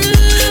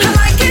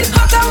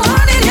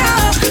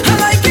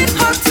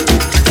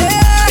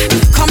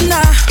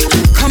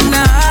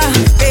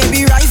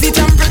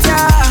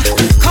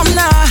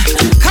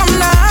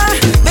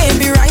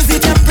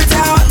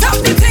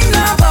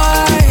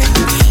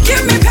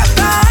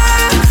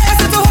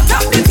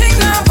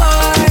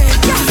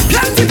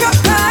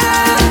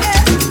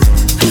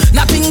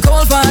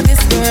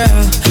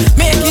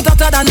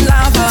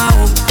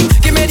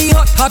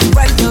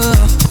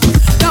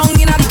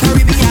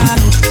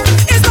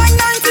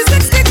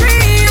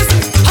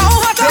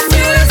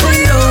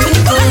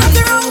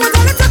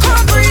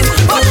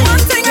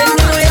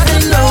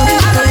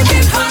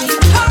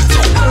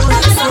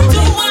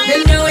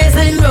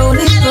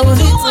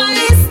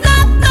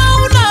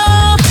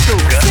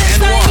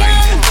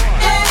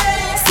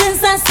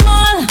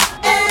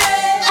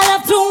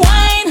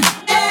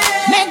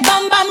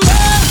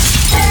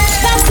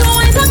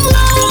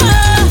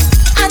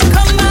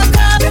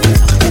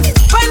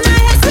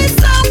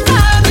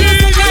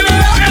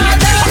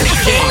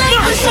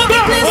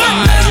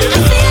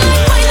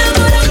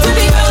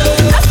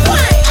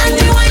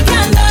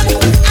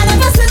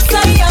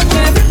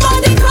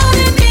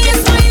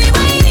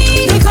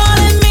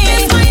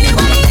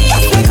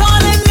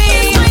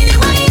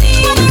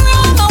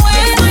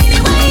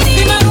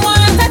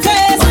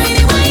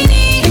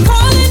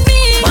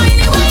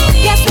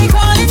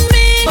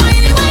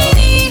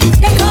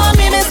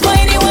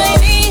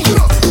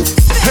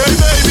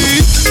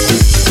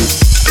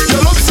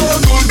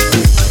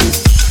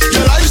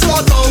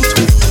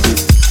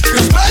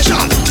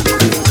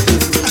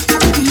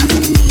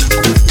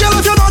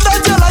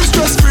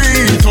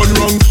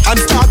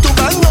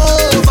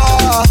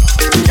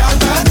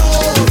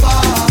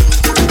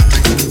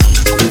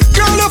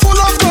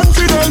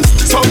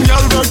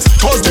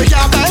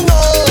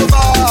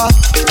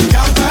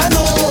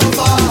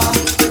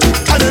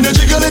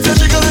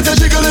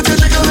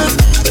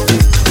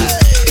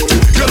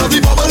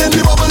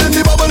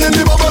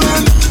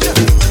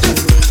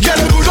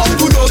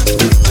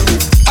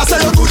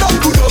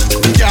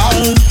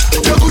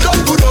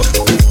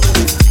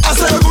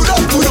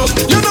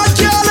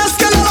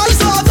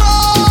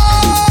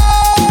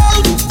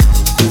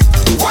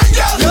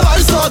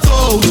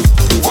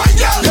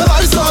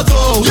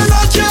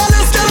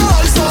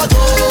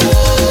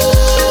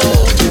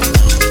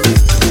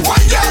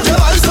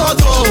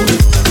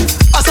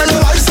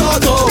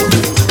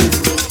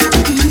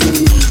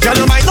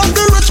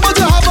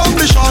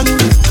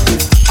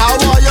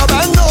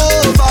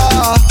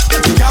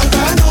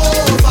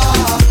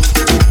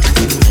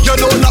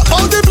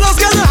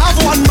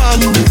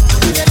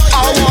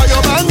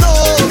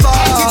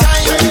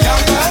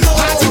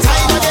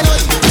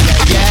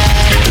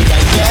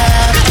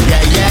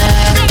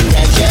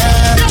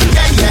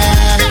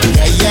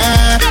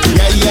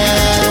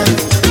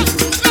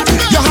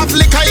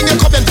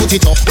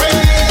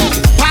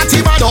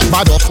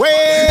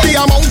 way. The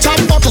amount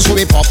of bottles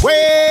we pop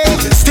way.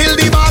 Still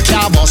the bar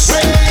can't bust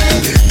way.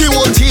 The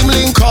whole team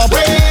link up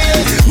way.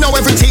 Now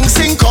everything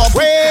sync up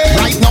way.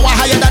 Right now we're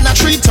higher than a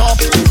treetop.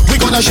 We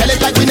gonna shell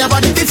it like we never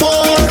did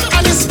before.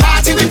 And this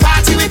party we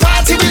party we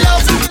party we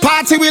love.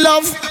 Party we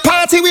love.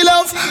 Party we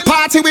love.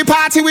 Party we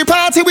party we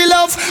party we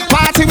love.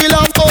 Party we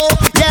love. Oh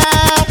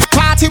yeah.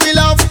 Party we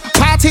love.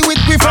 Party with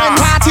we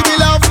friends. Party we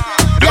love.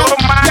 Yeah,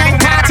 yeah,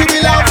 party we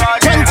love.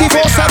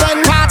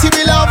 24/7. Party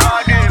we love.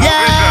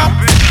 Yeah.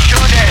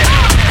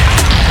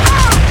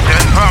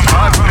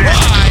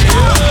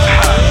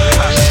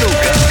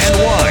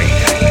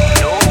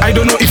 I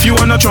don't know if you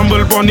wanna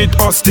tremble on it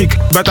or stick,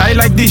 but I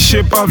like the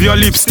shape of your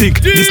lipstick.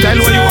 The style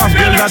where you have,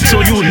 girl, that's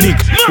so unique.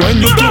 When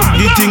you talk,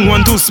 the thing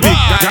want to speak.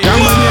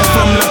 Gamania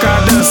from la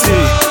cadence,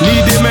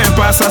 l'idée même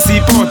pas ça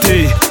s'y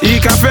porter. I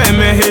café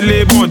mais elle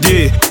est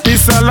bondée.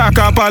 Pissa la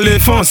capa les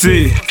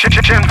foncé. Tu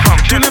ne fais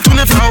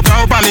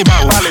pas parler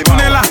bao. Tu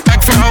n'es là,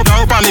 ek fais pas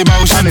parler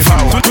bao. Tu ne fais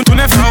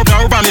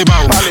pas parler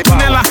bao. Tu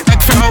n'es là,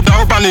 ek fais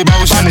pas parler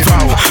bao.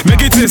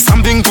 Make it say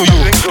something to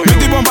you. Make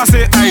the bomba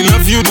say I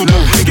love you to do.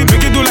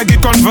 Make it do like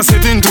it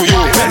conversating to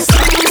you.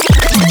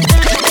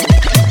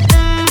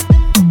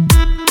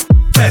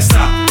 Festa.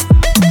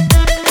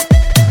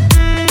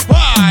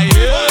 Why?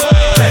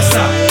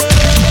 Festa.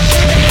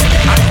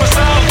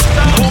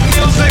 Home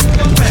music.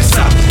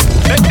 Festa.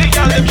 Let the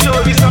girl them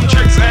show me some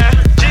tricks, man.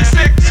 G6.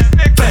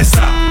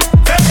 Festa.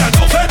 Festa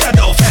do, festa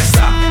do,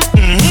 festa.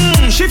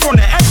 She from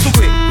the X to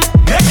quick.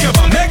 Make your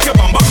bum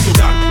back to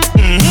that.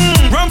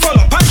 Run for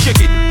the punch,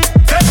 shake it.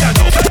 Festa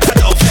do,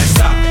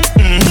 festa.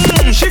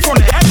 She from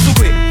the X to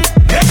quick.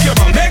 Make your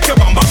bum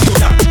back to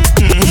that.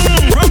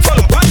 Run for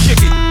the punch,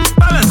 shake it.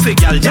 Balance it,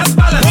 girl, just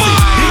balance it.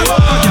 Hip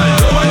hop, girl,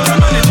 no one can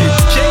manage it.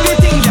 Shake the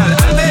thing, girl,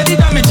 and bear the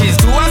damages.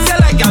 Do as you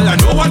like, girl, I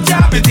know what your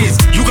habit is.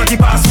 You got the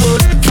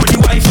password for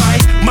the Wi-Fi.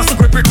 Must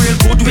grip it real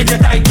good with your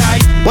tight.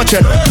 Watch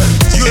it.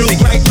 You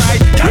look right.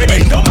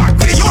 Ready? No back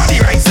way, you on the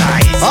right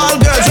side. All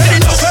girls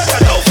ready?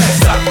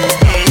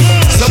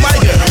 So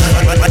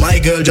my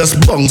girl just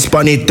bounce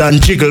pon it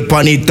and jiggle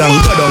pon it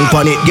and go down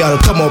pon it, girl.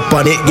 Come up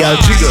pon it, girl.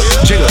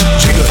 Jiggle.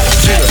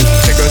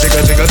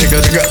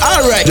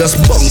 Alright, just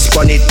bounce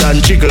pon it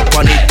and jiggle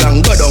pon it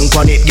and go down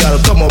pon it, girl.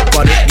 Come up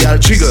pon it, girl.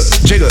 Jiggle.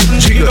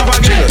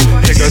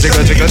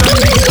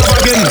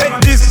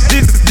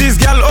 This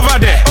girl over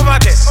there,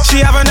 she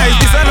have a nice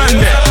design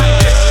there.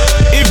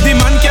 If the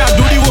man can't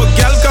do the work,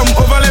 girl, come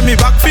over, let me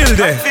backfill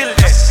there.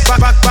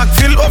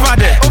 Backfill over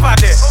there.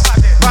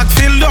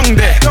 Backfill down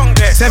there.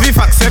 Sevi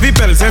fax, sevi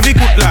pel, sevi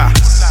kutla.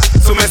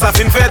 So me sa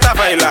fin feta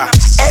baila.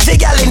 Every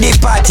girl in the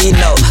party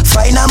now,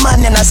 find a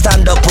man in a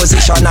stand-up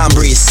position and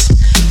breeze,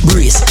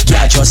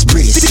 girl, just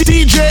breeze.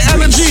 DJ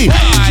Energy.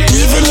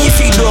 Even if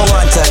you don't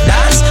want to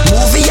dance,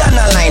 move on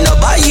a line up,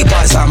 buy your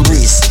pants and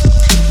breeze,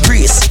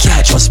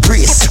 girl, just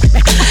breeze.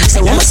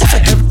 So what must I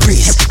do?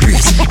 Breeze,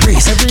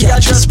 girl,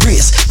 just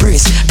breeze.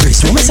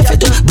 What must I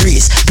do?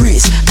 Breeze,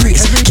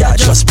 girl,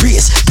 just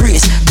breeze,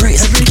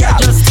 girl.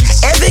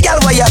 Every girl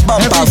where you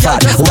bump and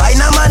fat, why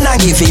no man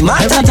and give him a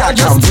tata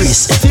and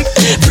breeze.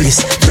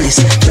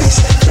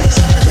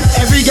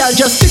 Every girl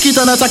just tick it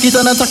and attack it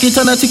and attack it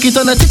and tick it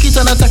and tick it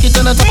and attack it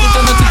and attack it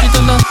and tick it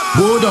and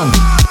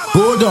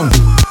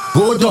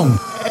go down.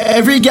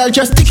 Every girl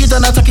just tick it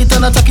and attack it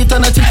and attack it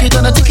and tick it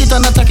and tick it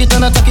and attack it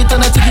and attack it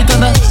and tick it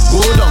and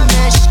go down.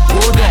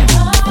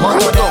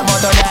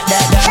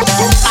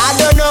 I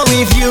don't know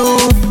if you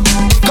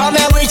come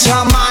here with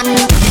your man,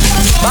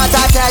 but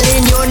I'm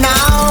telling you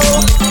now,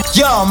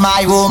 you're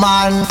my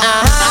woman.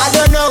 I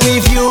don't know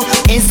if you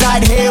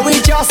inside here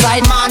with your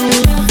side man,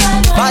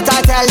 but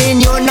I'm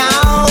telling you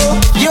now,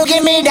 you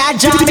give me that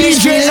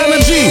jamish feeling.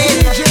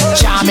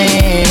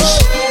 Jamish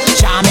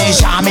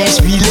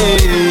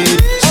feeling.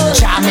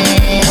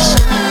 Jamish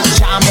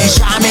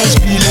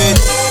feeling.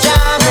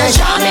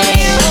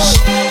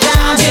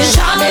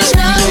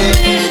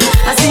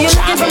 I see you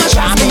looking from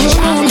across the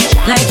room,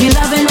 like you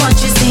loving what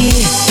you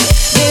see.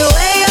 The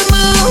way you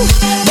move,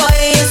 boy,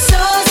 you're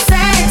so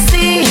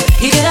sexy.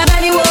 You could have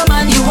any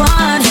woman you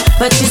want,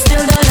 but you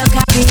still don't look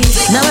happy.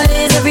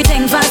 Nowadays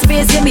everything fast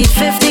paced. You meet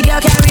 50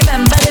 girl, can't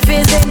remember the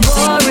face ain't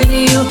boring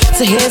you.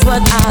 So here's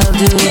what I'll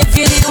do. If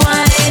you did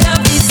wine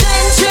of the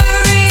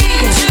century,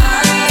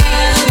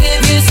 I'll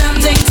give you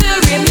something to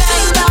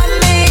remember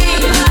me.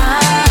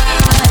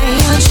 I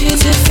want you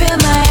to feel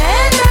my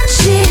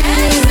energy.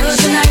 So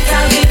tonight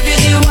I'll give you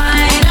the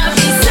wine of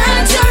the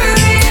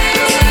century.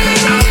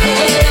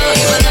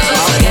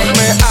 Put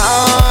me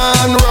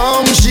on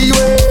wrong she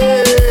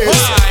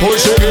waits.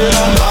 Push it in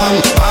and bang.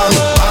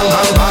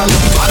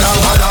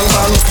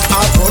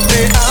 I put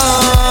me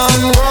on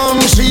wrong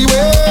she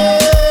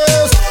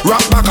waits.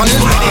 Rock back on it.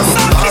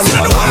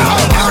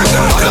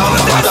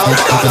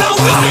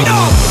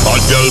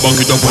 Hot girl, back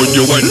it up when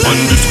you wine pan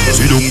this.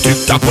 See don't tick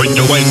tock when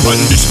you wine pan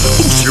this.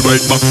 Push it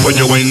right back when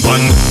you wine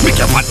pan. Make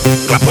your fat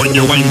clap when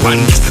you wine pan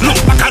this.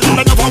 Look back and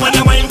look over when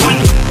you wine pan.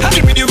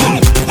 Give me the room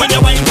when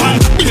you wine pan.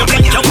 If you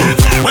break your move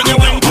when you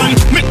wine pan.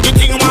 Make the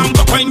thing warm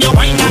up when you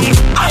wine pan.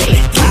 I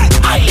lick up.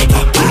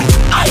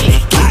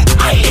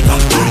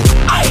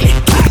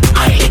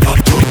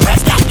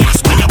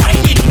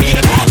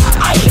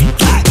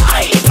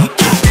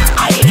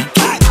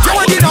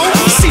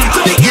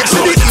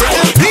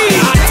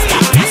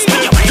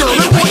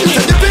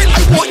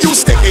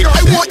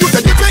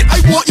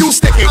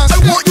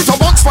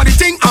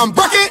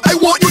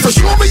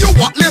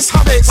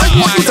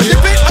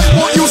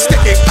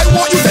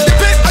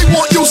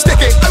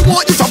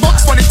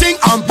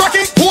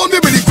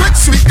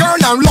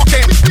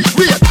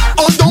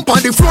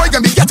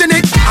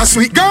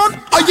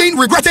 I ain't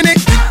regretting it.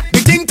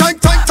 Big thing tight.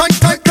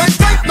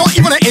 Not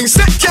even an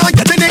insect can't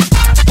get in it.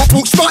 But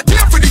folks spot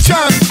there for the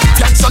champ.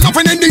 Thanks for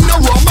nothing ending no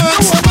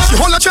romance. She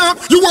hold a champ,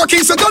 you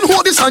working so don't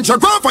hold this hand. Your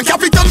graph and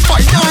capital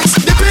finance.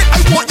 Dip it, I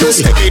want you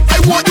stick it. I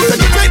want you to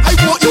dip it, I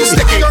want you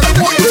stick it. I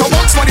want you to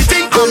box for the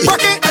thing and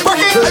break it.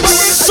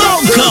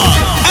 Soca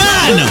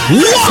and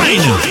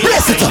wine.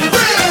 Brace it up,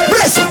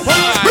 brace it up,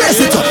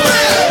 brace it up,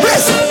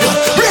 brace it up,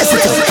 brace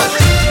it up.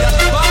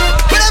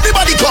 But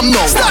everybody come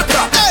now. Start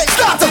up, hey,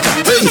 start up,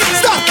 hey,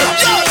 start up,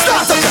 yo,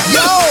 start up,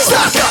 yo,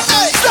 start up,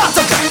 hey, start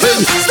up, hey,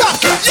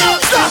 start up, yo,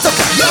 start up,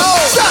 yo,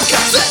 start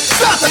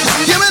up,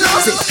 give me now,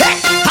 hey,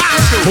 ha.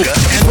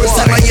 First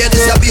time I hear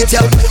this, I beat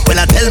ya. When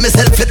I tell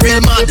myself it real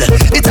mad.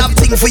 It have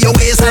thing for your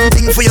waist and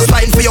thing for your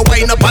spine, for your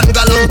wine up and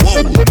gallon.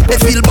 Whoa, they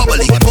feel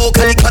bubbly,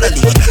 vocally cuddly.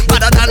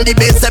 Better than the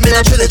bass, them in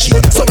a trilogy.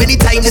 So many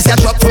times this ya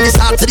drop from the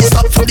start to the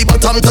stop, from the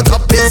bottom to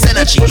top is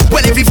energy.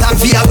 When every flag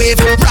via wave,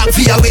 rock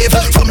via wave,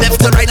 from left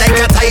to right like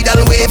a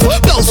tidal wave.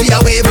 Bounce via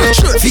wave,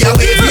 shirt via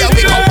wave,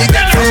 up the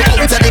deck from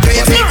out to the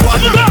grave. Take one,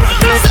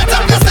 set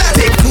up yourself.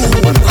 Take two,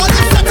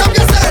 set up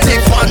yourself.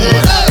 Take one,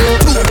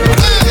 two,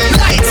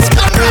 lights,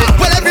 camera.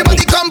 Well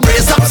everybody come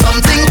brace up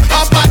something.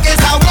 Up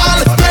against a wall,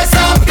 brace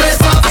up.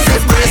 I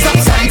said brace up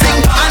something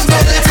and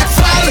don't let it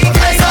fall.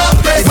 Brace up.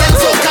 When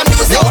soca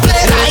music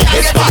play,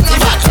 it's party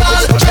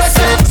battle.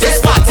 This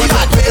party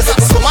mad, brace up.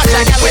 So much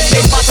I can with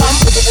me bottom,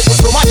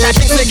 so much I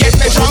think they get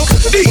me drunk.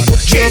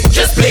 DJ,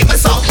 just play my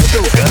song.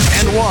 Soca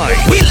and wine.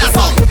 We love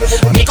song.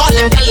 Make all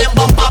them tell them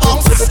bumper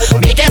bounce.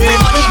 Make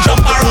everybody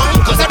jump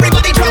around. Cause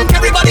everybody drunk,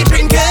 everybody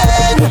drinking.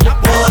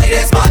 Boy,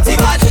 this party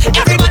bad.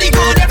 Everybody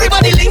good,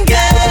 everybody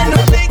linking.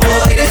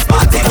 Boy, this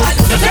party bad.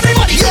 Cause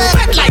everybody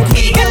fat like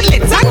we. Get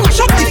lit and mash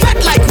up the fat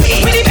like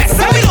we. We the best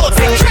and we don't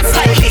take trips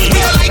like we. We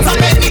don't light up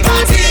any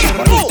party.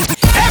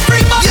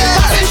 Everybody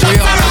party jump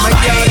around.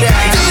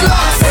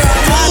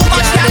 Too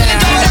much gambling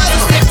going on.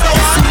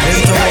 I'm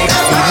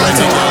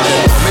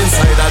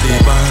inside of the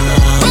bar.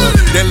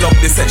 They love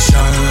the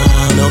session.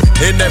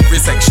 In every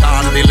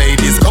section, the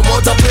ladies come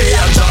out to play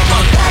and jam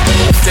and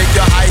take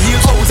your high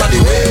heels out of the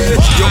way.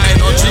 Your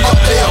energy up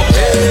there.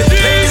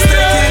 Ladies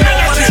taking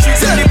over the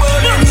streets and the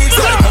burning heat,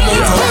 so they come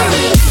out to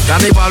play.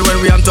 Carnival when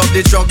we on top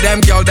the truck,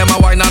 them girl them a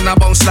wine and a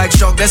bounce like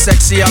shock. They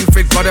sexy and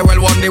fit, but they well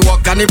want the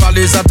walk. Carnival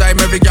is a time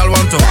every girl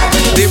want to.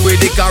 Live with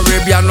the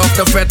Caribbean, love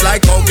to fret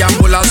like how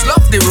gamblers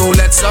love the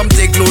roulette. Some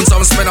take loans,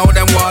 some spend out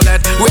them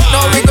wallet. With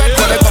no regret,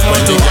 but they come on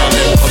to.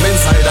 Come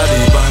inside of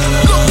the bar.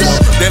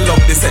 They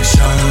love the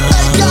session.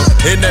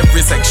 In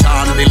every section,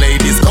 the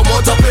ladies come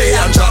out to play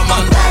and jam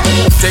and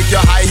take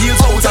your high heels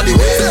out of the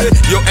way.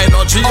 Your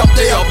energy up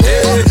there.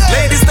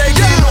 Ladies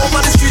taking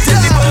over the streets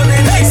in the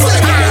burning heat, so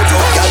they come out to.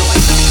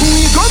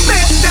 We gon'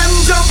 make them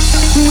jump.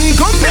 We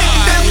gon' make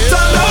them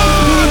turn up.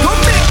 We gon'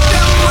 make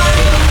them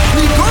wine.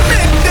 We gon'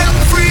 make them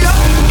free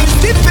up.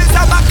 Deep as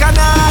a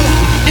bacchanal.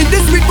 In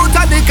this sweet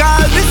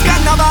botanical, this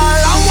carnival,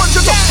 I want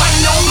you to find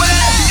your way.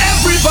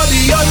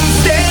 Everybody on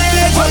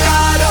stage, oh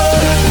God,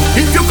 oh.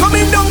 If you're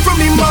coming down from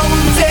the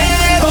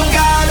mountain, oh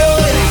God, oh.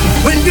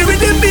 When the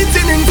rhythm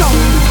beating in town,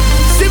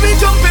 see me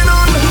jumping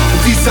on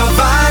the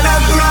savannah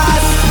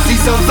grass, the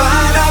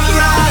savannah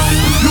grass.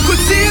 You could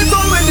see it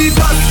all when the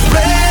dust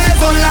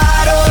spreads, oh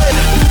Lord, oh.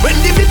 When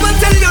the people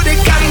tell you they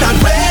cannot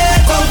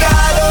wait, oh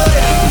God, oh.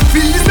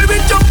 Feel the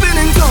spirit jumping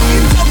in town.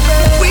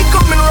 We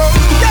coming round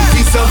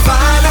the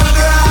savannah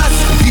grass,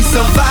 the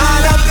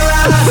savannah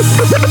grass.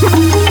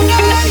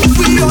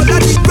 We all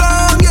at the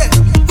ground, yeah.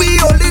 We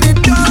all in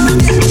it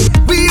down, yeah.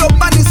 We up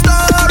on the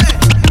story.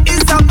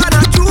 It's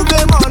Savannah Juve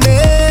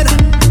morning,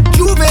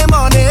 Juve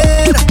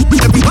morning.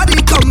 Everybody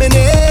coming in,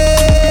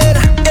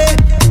 eh.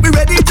 We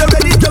ready to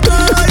go,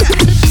 yeah.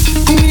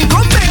 We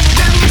gon' make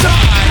them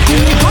jump, we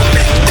gon'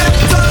 make them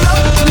turn up,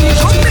 we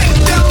gon' make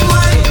them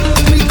wine,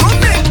 we gon'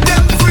 make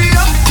them free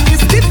up.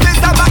 It's deep as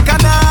a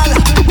bacchanal.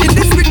 In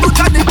this sweet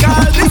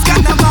botanical, this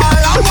carnival,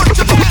 I want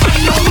you to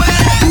find your way.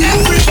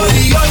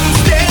 Everybody on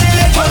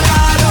stage, oh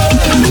God, oh.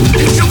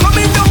 If you're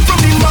coming down from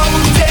the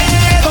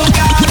mountain, oh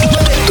God,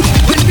 oh.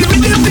 When the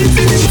rhythm is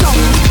in the town,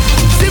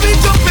 see me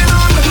jumping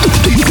on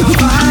the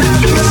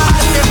savannah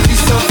grass, the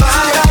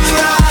savannah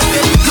grass.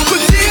 You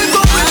could see it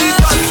go when it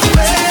was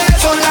spread,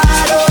 oh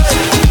Lord, oh.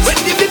 When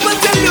the people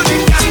tell you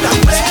they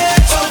can't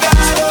wait, oh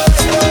God, oh.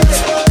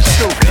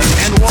 Soca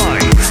and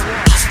wine.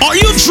 Are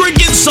you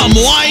drinking some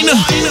wine?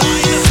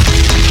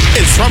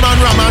 It's rum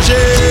and ramage.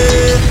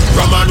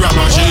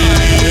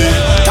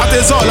 That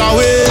is all our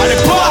way.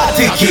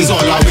 That is all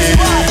our way.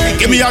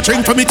 Give me a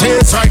drink for me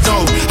taste right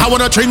now. I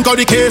wanna drink out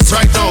the case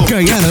right now.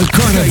 Guyana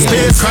Carnival.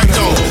 Taste right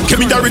now. Give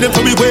me the rhythm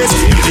for me waist.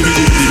 Boom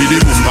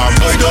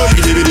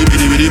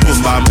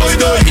bam. Boom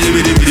bam.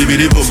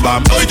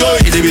 Boom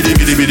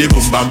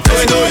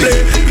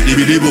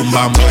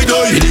bam.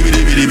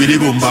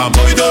 Boom bam.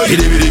 Boom bam.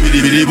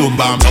 Boom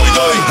bam.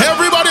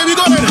 Everybody we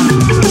going.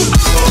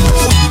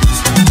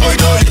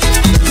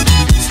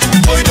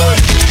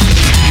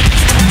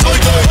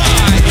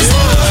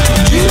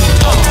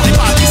 The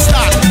party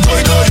start.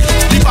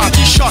 The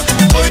party shot.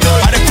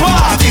 The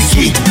party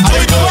sweet.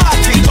 The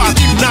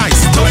party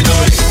nice.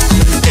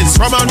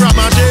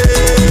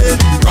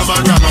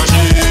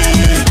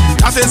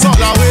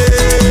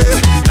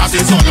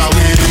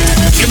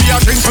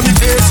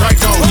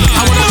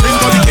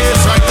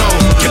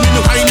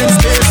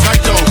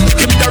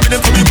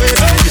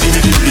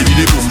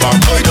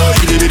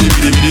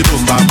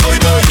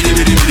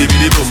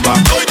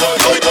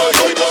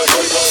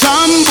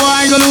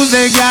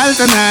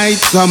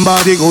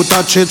 Somebody go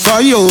touch it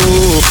for you.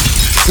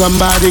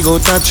 Somebody go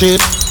touch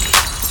it.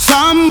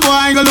 Some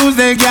boy go lose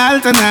their girl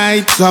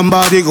tonight.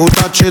 Somebody go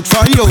touch it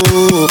for you.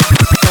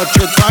 Touch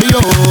it for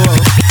you.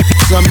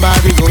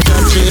 Somebody go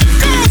touch it.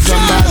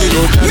 Somebody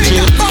go touch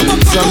it.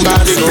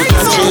 Somebody go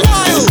touch it.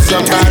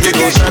 Somebody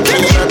go touch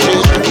it.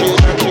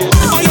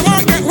 On your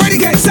mark, get ready,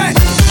 get set.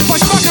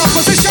 Push back up,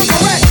 position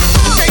correct.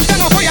 Take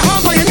down off your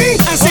hands on your knee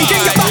and sink in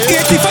your back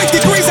 85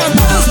 degrees and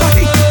balance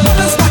body,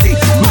 balance body,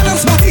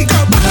 balance body,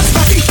 balance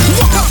body.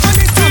 Walk up on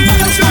it and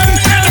balance body.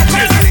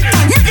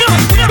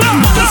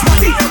 Balance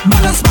body,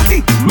 balance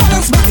body,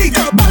 balance body,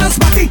 balance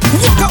body.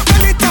 Walk up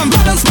on it and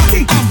balance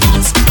body.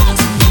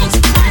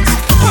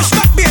 Push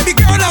back, baby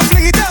girl, and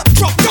fling it up.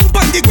 Drop down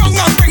on the ground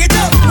and bring it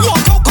up.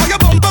 Walk out, call your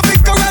bumper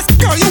vigorous.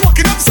 Girl, you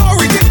walking up so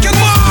ridiculous.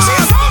 See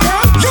us all,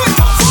 girl, you in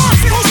top form.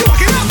 See how she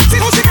walking up, see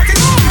how she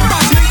walking up.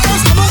 Bad men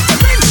girls come out the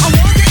ring and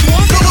walk it.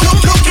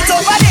 Look it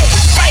over there,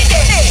 right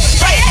there,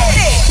 right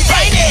there,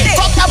 right there.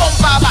 Talk the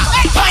bumper back,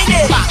 wind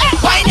it back,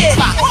 wind it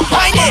back,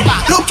 wind it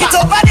back. Look it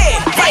over there,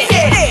 right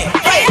there,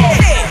 right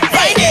there,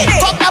 right there.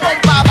 Talk the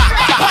bumper back,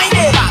 wind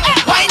it back,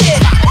 wind it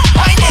back,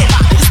 wind it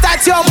back. Start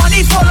your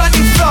money fall on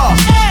the floor.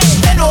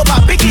 Then over,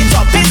 pick it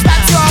up.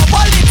 Start your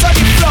wallet on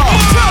the floor.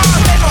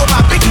 Then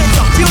over, pick it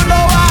up. You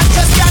know I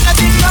just cannot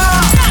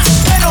ignore.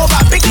 Then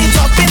over, pick it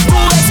up. It's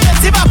too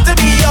expensive up to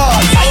be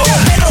yours.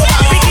 Then over,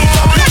 pick it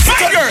up.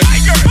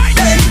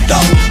 Then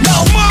don't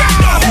know.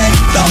 Then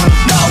don't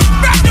know.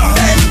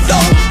 Then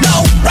don't know.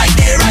 Right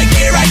there, right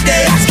there, right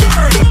there.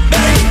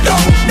 Then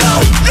don't know.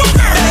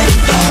 Then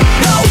don't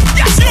know.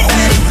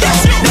 Then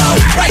don't know.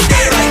 Right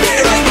there, right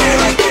there, right there,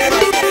 right there.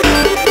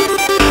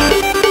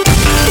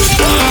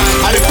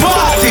 I'm the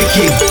party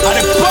king. I'm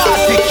the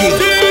party king.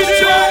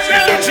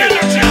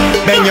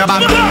 Bend your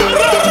back.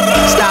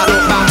 Start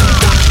look back.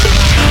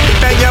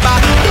 Bend your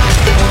back.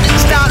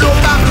 Start look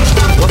back.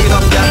 Walk it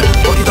up, girl.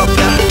 Walk it up,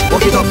 girl.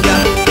 Walk it up,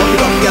 girl. Walk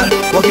it up, girl.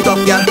 Walk it up,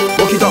 girl.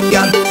 Walk it up,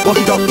 girl. Walk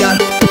it up, girl.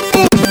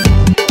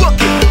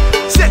 Walk it.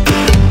 Set it.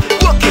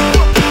 Walk it.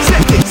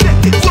 Set it.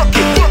 Set it. Walk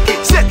it. Walk it.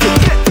 Set it.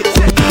 Set it.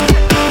 Set it.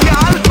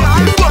 Girl,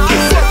 walk it.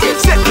 Set it.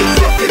 Set it.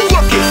 Set it.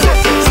 Walk it. Set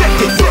it. Set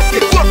it. Set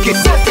it. Walk it.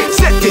 Set it.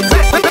 Set it.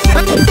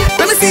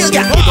 Let me see you,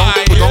 girl.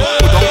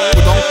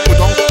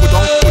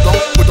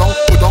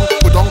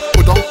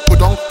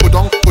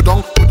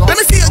 Let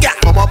me see you, girl.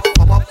 Come up,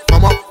 come up,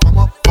 come up, come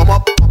up, come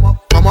up, come up,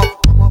 come up,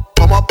 come up,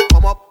 come up,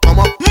 come up, come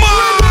up.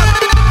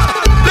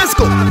 Let's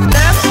go.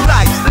 Left,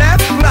 right,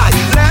 left, right,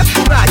 left,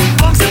 right.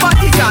 Bounce your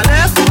body, girl.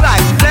 Left,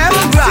 right, left,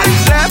 right,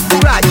 left,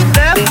 right,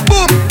 left.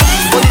 Boom.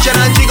 Position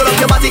and jiggle up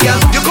your body, girl.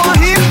 You go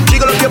here,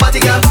 jiggle up your body,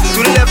 girl. To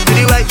the left, to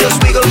the right,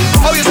 just wiggle.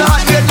 Oh, you're so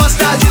hot, great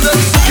mustache, Jesus.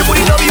 You put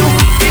it up, you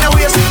in a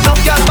waist. Now,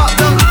 girl, back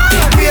down.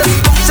 Waist.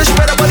 Say she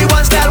better body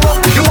one style walk.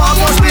 You want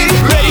more speed?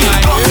 Ready?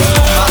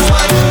 Fast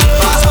one,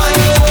 fast one,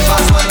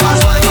 fast one,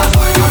 fast one, fast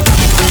one.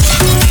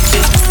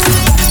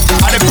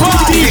 And the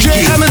party DJ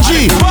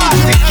Energy.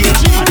 Party king.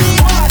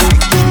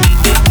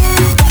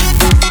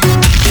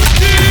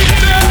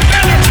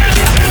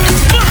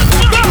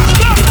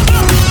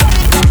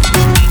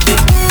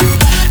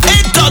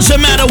 It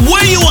doesn't matter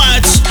where you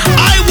at,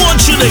 I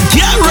want you to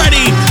get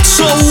ready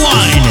to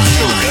whine.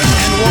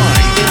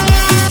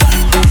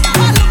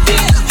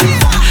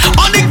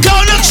 On the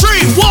count of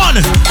three, 1,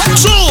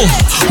 2,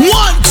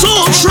 1,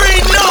 2,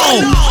 3, no.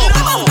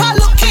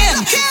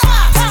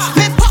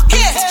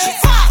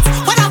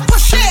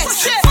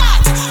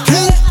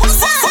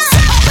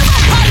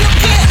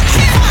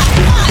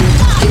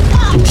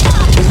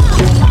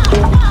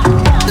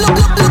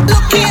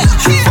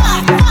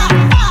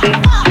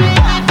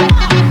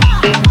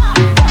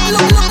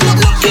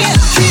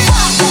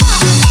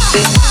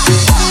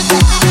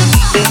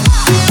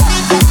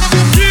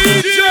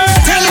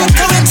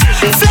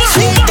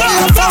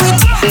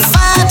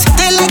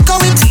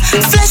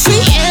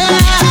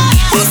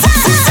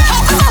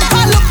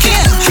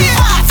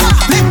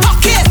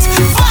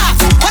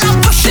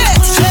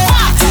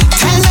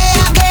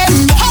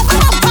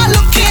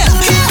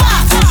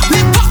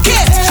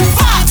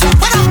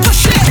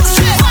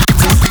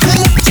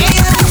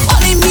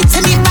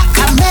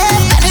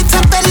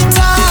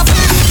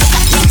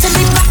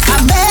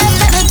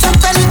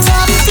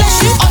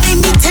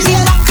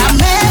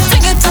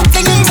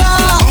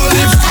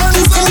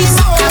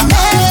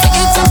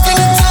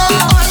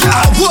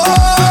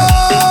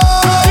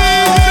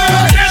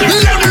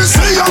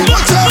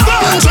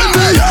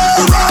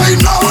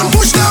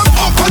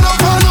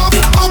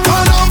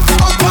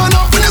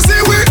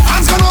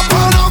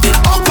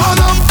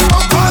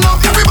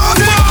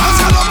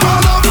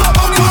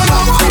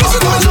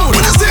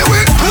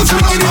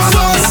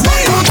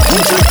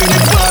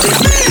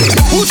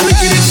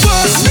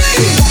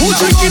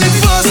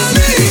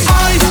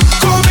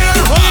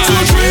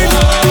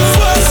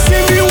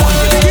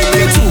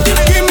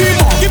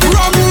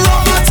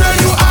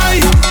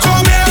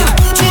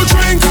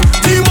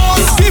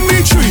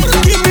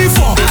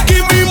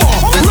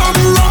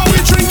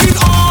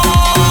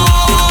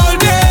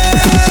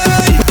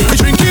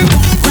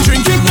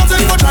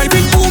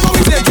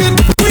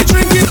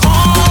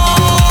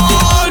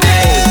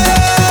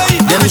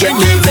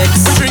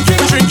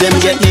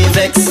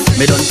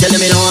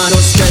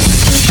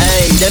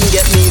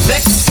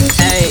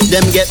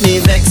 get me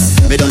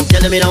vexed. Me don't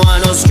tell them me don't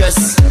want no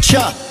stress.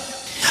 Sure.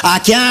 I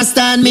can't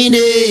stand me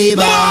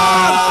neighbor.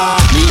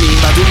 Me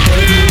neighbor too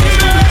dirty.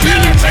 Me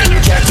neighbor too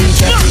chatty.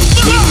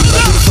 Me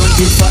neighbor too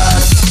fronted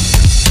fast.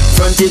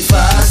 Fronted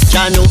fast.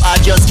 Ya know I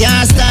just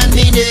can't stand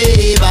me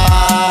neighbor.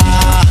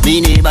 Me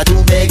neighbor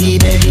too beggy.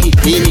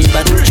 Me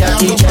neighbor too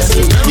chatty.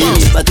 Me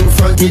neighbor too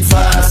fronted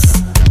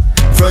fast.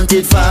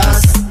 Fronted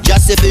fast.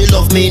 Just if you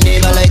love me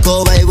neighbor like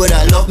how I would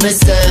I love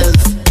myself.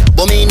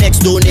 But me next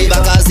door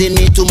neighbor causing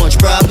me too much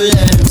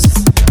problems.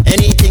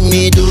 Anything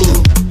me do,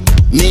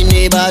 me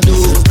neighbor do.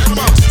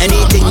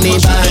 Anything me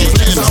buy,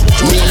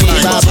 me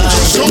neighbor buy.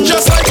 Drunk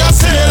just like a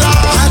sailor.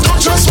 I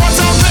don't just want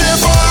to pay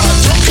for.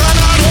 Drunk and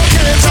I don't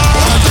cater.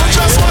 I don't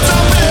just want to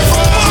pay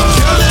for.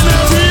 Girl in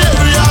every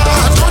area.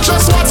 I don't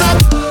just want to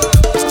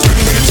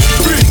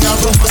bring a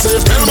rough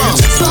safe element.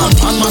 Stand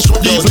and mash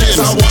up these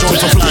days. I want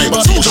to fly.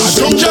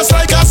 Drunk just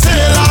like a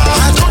sailor.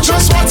 I don't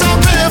just want to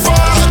pay for.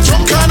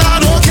 Drunk and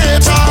I don't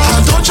cater.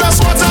 I don't just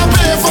want to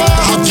pay for.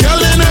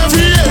 Girl in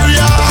every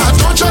area. I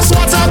don't just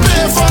want to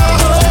pay for.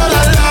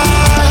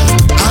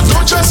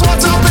 Just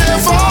what I pay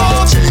for.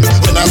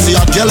 When I see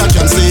a girl I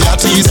can say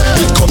at ease.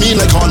 It coming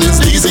like all its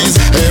disease.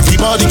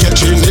 Everybody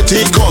catching it,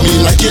 it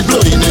coming like it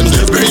blowing in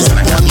the breeze.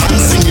 One man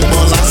singing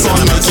but last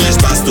on my case.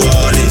 Pass to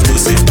all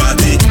inclusive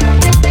party.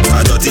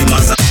 A dirty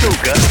massa.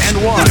 Sugar and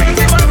wine.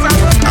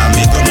 I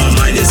make up my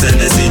mind, it's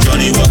NSC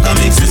Johnny Walker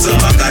mix with some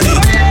Bacardi.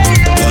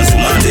 Once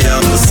man they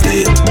have to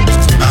stay.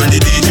 And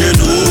the DJ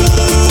know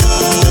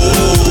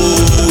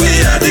we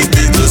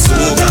addicted to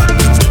soca.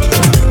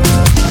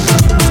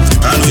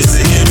 And we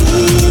singing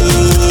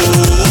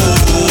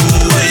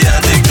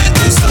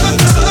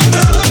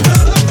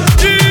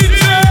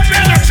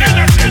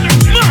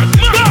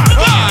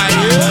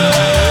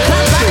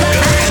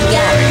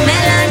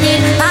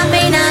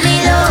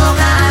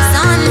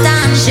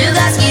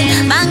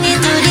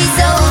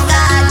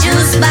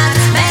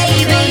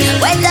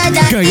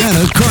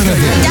Guyana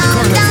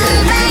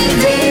Carnival.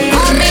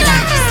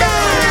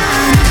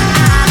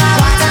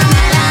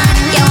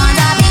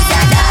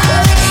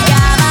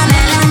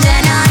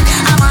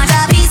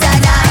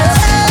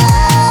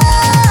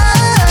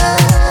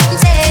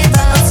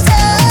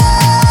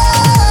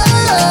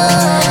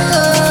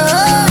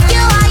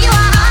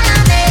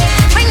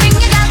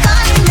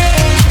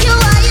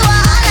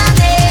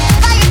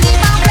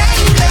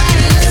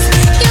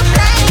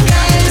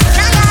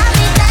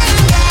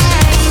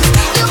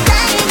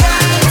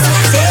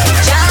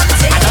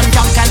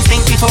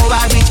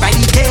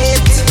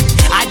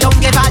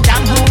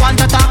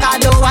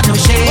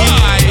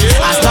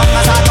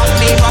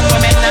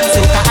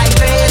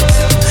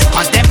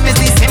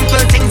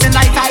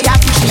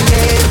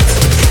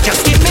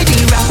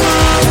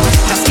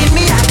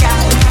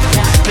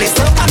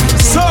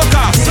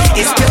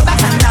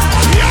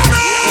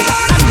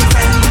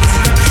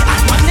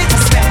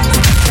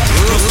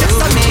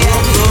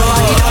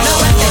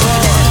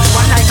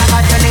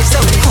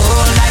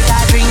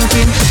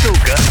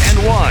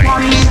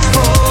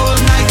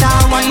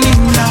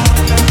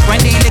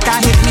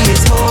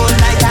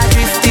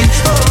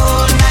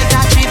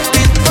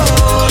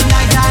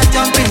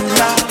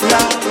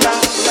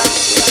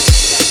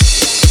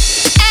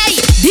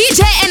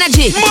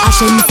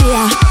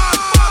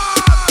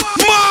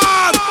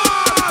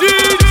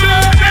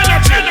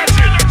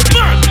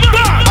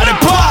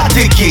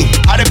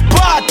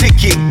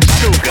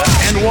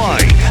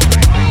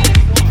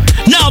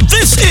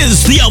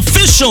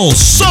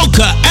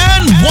 Soca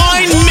and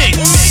Wine Mix.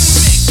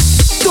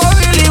 Don't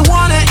really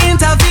wanna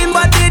intervene,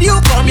 but did you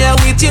come here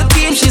with your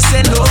team? She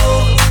said no,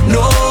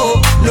 no,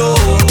 no.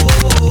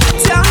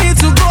 Tell me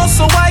to go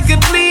so I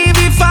could leave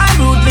if I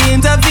rudely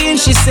intervene.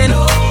 She said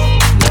no,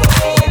 no,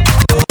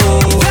 no.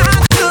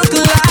 That look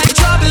like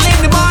trouble in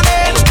the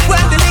morning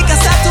when the liquor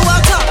start to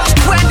walk up,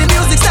 when the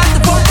music start to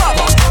pump up,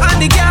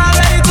 and the girl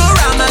ready to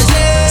ramage.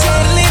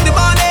 Trouble in the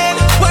morning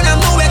when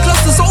I'm nowhere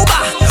close to sober,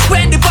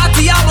 when the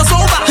party hours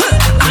over.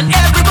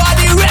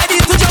 Ready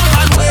to jump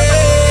and way.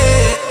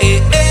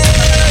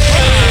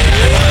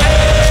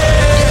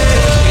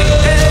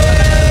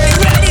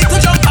 Ready to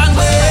jump and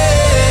way.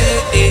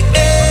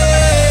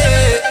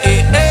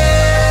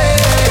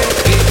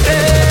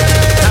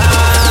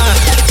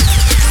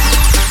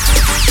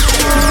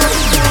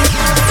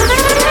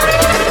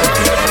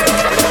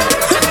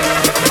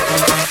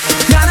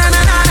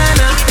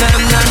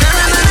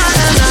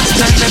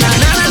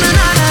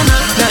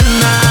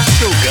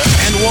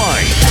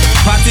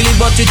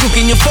 But you're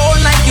juking your phone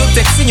like you're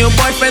texting your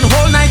boyfriend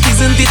whole night.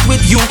 Isn't it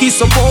with you he's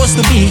supposed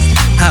to be?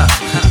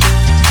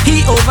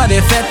 He over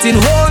there fetting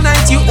whole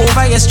night. You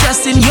over here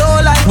stressing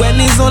your life when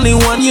there's only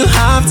one you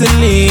have to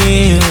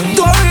live.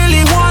 Don't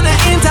really wanna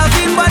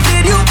intervene, but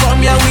did you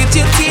come here with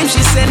your team?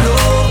 She said no,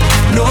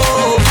 no,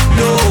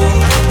 no.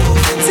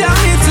 Tell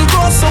me to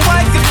go so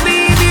I could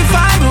leave if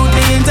I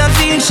rudely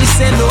intervene. She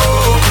said no,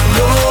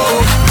 no,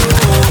 no.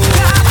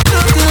 That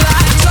look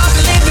like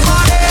trouble in the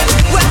morning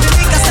when the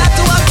niggas start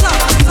to walk up.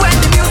 When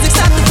the music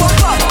start to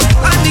pump up,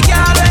 and the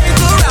girl ready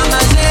to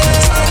ramage.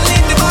 Trouble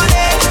in the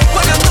morning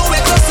when I'm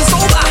nowhere close to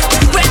sober,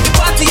 when the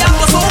party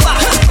hours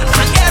over.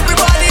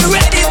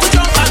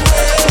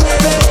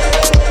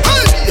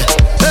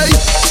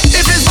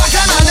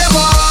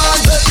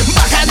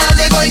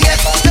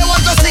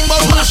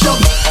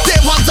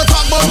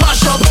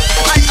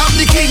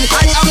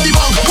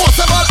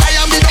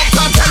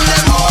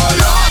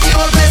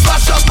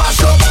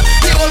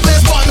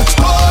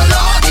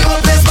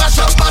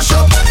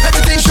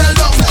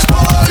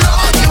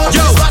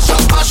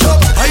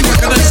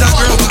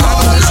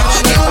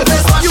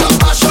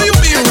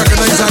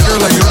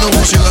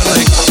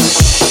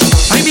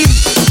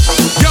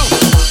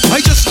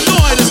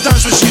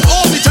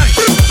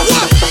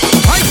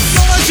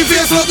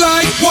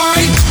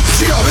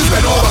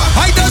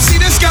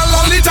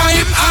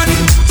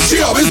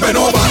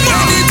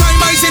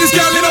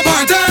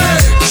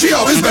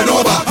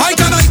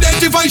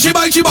 she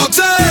bite, she box,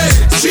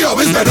 she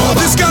always bend over.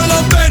 This girl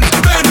love bend.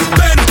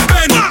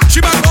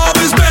 She back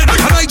always bend,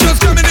 and I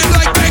just coming in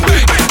like bang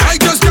bang. I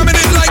just coming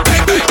in like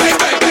bang bang bang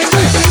bang bang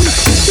bang.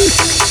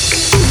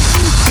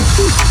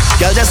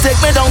 Girl, just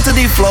take me down to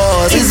the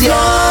floor. It's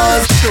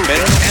yours.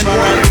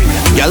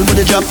 Girl,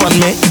 put the drop on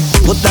me.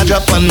 Put that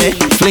drop on me.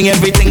 Fling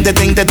everything, the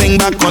thing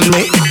back on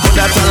me. Put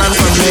that talent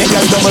on me.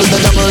 Girl, double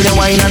the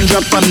wine and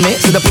drop on me.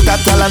 So put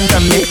that talent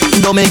on me.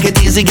 Don't make it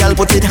easy, girl,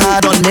 put it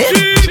hard on me. Girl,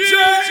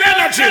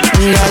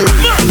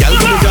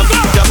 put the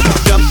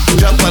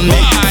drop on me.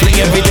 Fling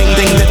everything,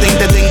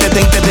 the thing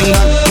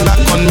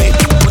back on me.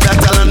 Put that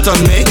talent on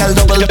me. Girl,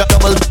 double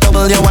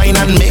your wine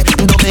on me.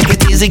 Don't make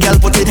it easy, girl,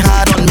 put it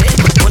hard on me.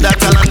 Put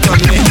that talent on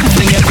me.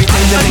 Fling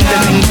everything, the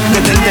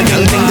thing,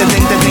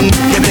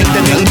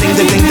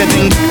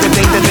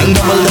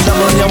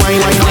 double your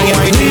wine,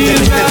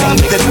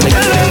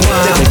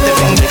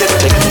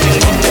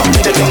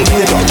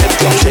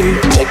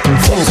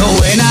 so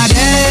when I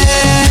dance,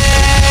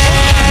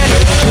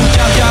 put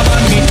your job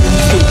on me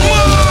too.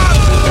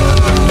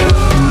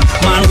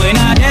 Man, when I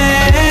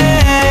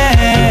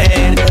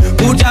dance,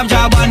 put your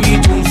job on me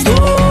too.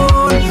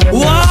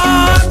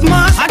 What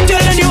man? I'm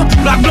telling you,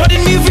 black blood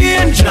in me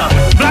vein,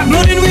 black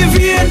blood in me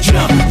vein,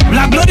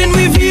 black blood in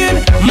me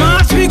vein.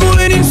 Mass we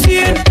going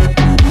insane.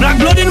 Black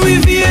blood in me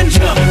vein,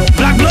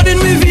 black blood in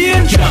me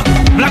vein,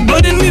 black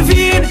blood in me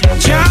vein.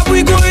 Job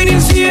we going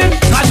insane.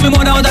 Catch me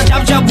mother with a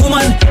jab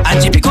woman,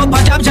 and she pick up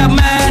a jab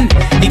man.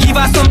 He give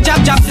her some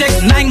jab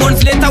sex. 9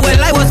 months later,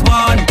 well I was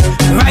born,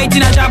 right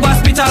in a jab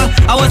hospital.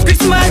 I was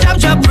Christmas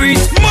jab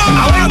priest.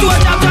 I went to a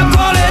jab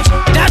college.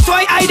 That's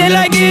why I did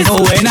like this.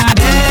 Oh, when I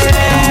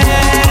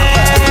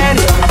dead,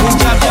 put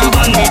jab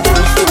on me too.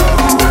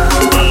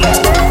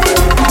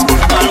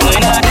 And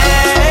when I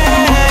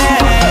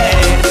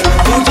dead,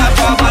 put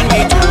jab on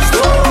me too.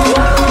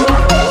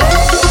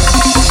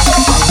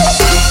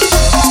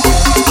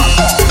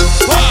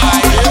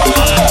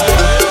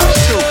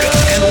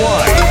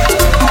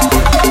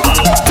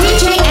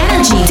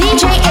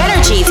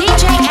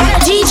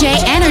 DJ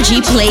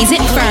Energy plays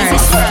it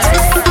first.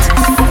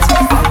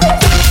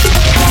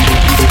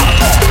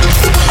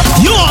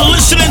 You are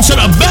listening to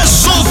the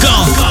best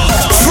soca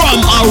from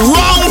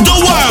around the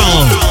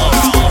world.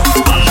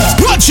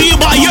 Brought to you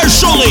by yours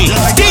truly,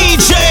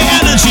 DJ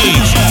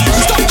Energy.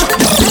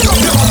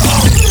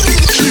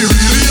 She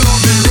really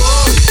love the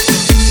road.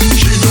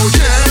 She don't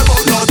care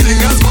about nothing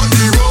else but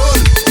the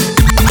road.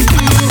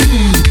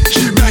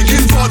 She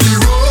begging for the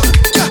road.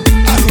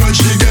 And when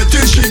she get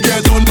it, she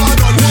get on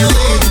bad on the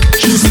road.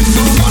 She sits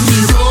down on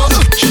the road.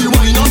 She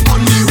wind up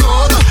on the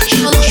road.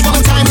 She push for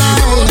the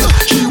timeline.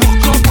 She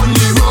walk up on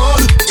the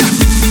road.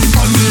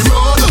 On the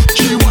road.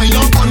 She wind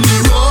up on the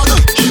road.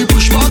 She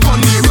push back on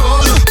the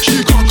road.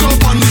 She cock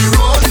up on the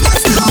road.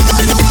 Let's go.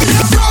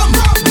 From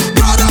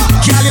brother,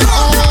 girl, you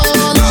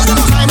on the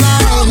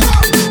timeline.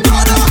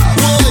 Brother,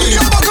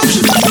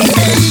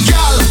 hey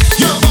girl,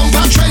 your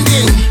bumper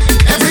trending.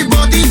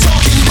 Everybody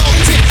talking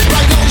about it.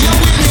 Right now you're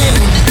winning.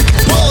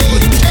 Whoa,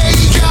 hey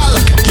girl,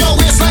 your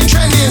waistline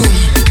trending.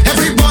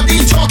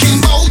 Everybody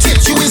talking about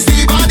it. You is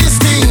the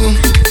baddest thing.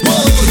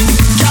 Whoa,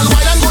 girl,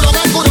 why don't go down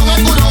and go down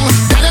and go down.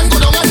 Girl, and go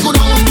down and go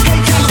down.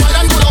 Girl, why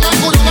don't go down and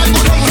go down and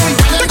go down.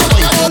 Girl, and go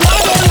down and go down.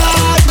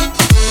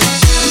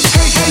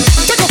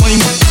 Take a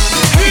wine.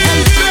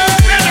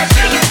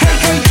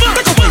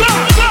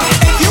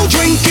 If you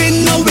drinking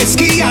no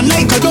whiskey and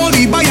like a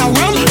dolly by a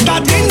rum,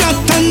 that ain't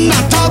nothing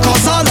at all,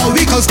 cause all the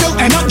we can still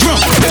end up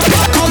drunk.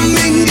 Come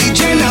in the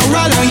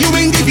general and you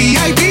in the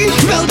VIP.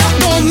 Well, that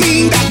don't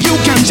mean that you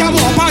can jam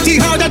or party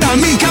harder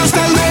than me. Can't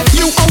tell me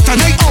you out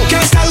tonight, oh,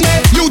 can't tell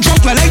me you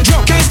drunk well like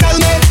drunk, can't tell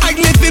me I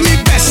live in me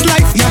best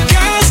life, you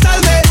can't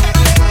tell me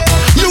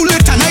you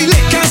lit and I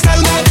lit, can't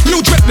tell me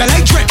you drip well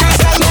like drip, can't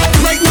tell me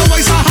right now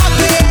I so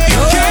happy,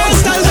 you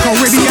can't tell me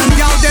Caribbean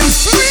y'all them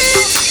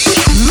sweet,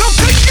 look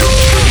at you.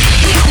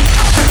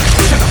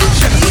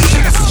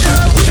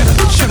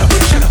 Shut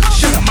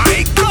up,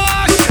 my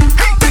gosh.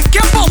 Hey, take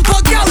your bumper,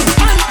 girl,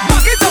 and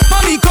back it up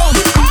on me, come.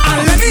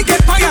 And let me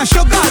get by your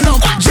sugar love.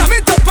 Jam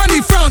it up on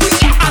the front,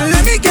 and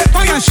let me get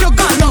by your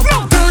sugar love.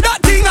 Turn that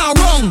thing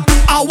around.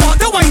 I want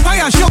the wine by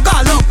your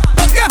sugar love.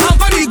 Put your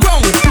hand on the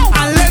ground,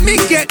 and let me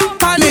get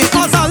on it.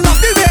 Cause I love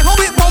the way how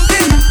it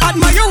bumping.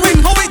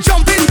 Admiring how it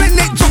jumping. When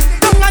it jump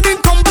down and it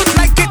come back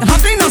like it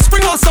having a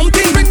spring or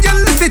something. When you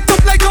lift it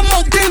up like a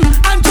mountain,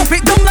 and drop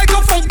it down like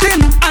a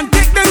fountain. And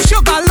take them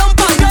sugar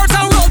lump and yours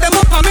and roll them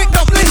up and make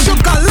dumpling.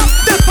 Sugar lump,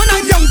 them when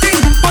I'm young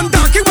thing. On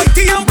darky,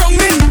 whitey and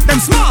browning. Them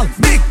small,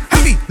 big,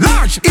 heavy,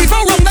 large.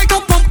 Even run like a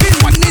pumpkin.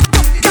 Wind it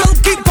up, girl,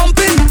 keep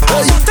pumping. I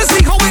want to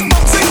see how it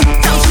bouncing.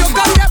 Tell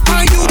sugar that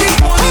by you the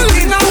only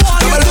thing I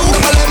want you to do.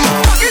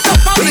 Back it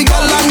up on the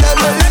ground, and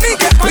let me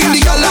get by your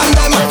sugar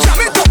lump. Jam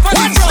it up on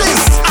the front,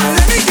 and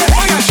let me get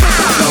by your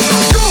sugar lump.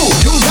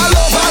 You got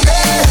love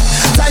again.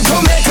 Time to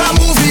make a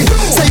movie.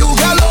 Say you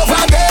got love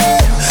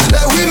again.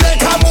 Let we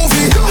make a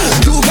movie.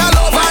 You got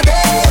love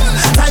again.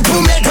 Time to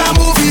make a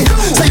movie.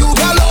 Say you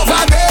got love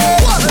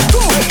again. 1, 2,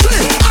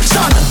 3,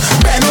 action.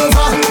 Bend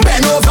over,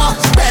 bend over,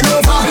 bend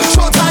over.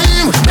 Showtime.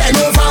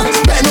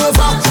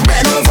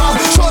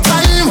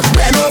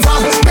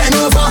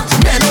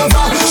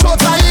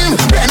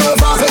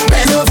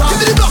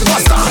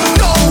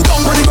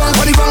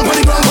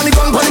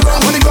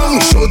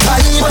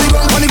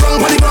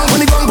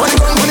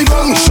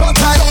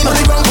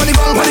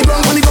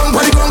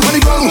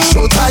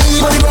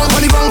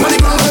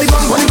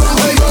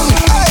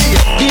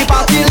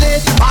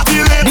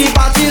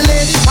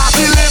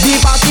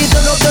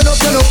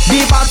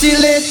 party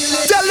lit.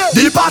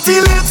 The party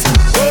lit.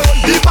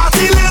 The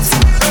party lit.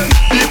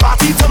 The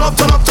party turn up,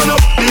 turn up, turn up.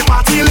 The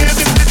party lit.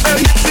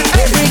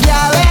 Every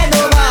girl head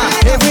over.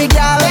 Every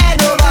girl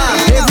head over.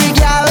 Every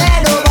girl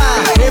head over.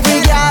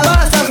 Every girl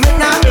must have been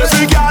now.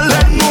 Every girl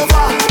head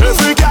over.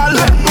 Every girl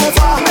head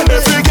over.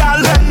 Every girl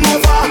head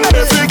over.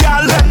 Every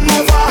girl head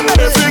over.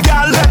 Every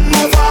girl head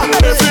over.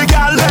 Every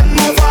girl head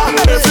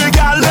over. Every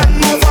girl head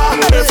over.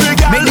 Every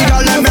girl. Make the girl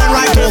them bend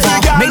right over.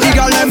 Make the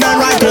girl them bend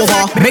right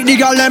over. Make the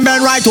girl them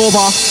bend right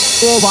over.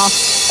 Over.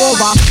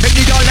 Over. Make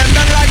the girl them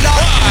bend like that.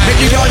 Make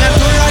the girl them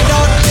turn like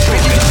that.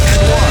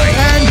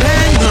 Bend,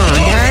 bend, bend,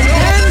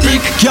 bend.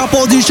 Pick your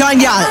position,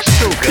 girl.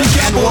 Pick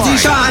your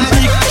position.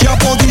 Pick your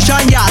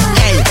position, girl.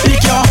 Hey,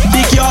 pick your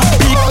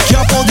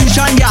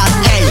position, girl.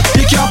 Hey,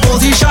 pick your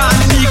position.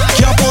 Pick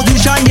your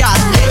position, girl.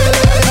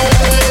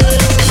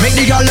 Make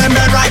the girl them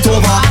bend right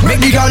over. Make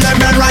the girl them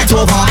bend right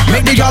over.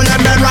 Make the girl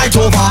them bend right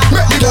over.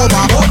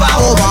 Over, over,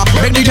 over.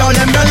 Make the girl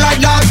them bend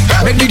like that.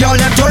 Make the girl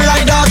them turn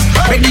like that.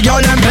 Make the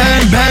girl them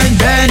bend, bend,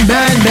 bend,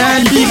 bend,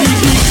 bend. Pick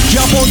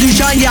your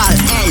position, girl.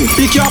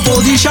 Pick your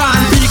position.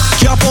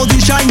 Pick your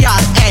position, girl.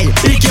 Hey,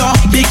 pick your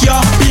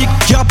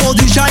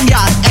position,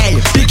 girl. Hey,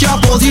 pick your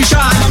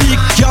position.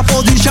 Pick your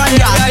position,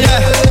 girl.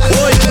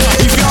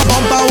 If your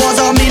bumper was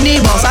a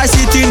minibus, I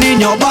sitting in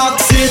your back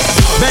seat.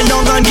 Bend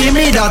down and give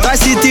me that. I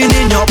sitting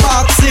in your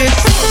back seat.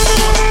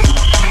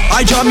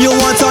 I jam you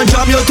once and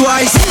jam you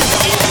twice.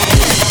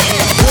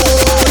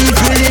 Oh, it's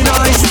really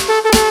nice.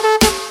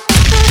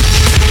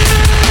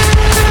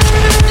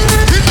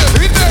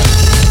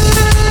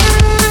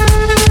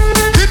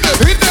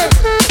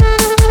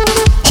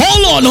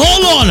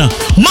 Hold on.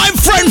 My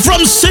friend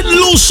from St.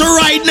 Lucia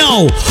right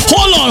now.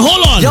 Hold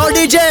on. Yo,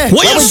 DJ.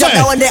 What you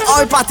say? When they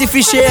all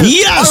artificial.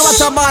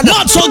 Yes.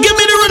 Matzo, give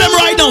me the rhythm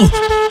right now.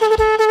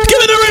 Give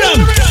me the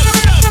rhythm.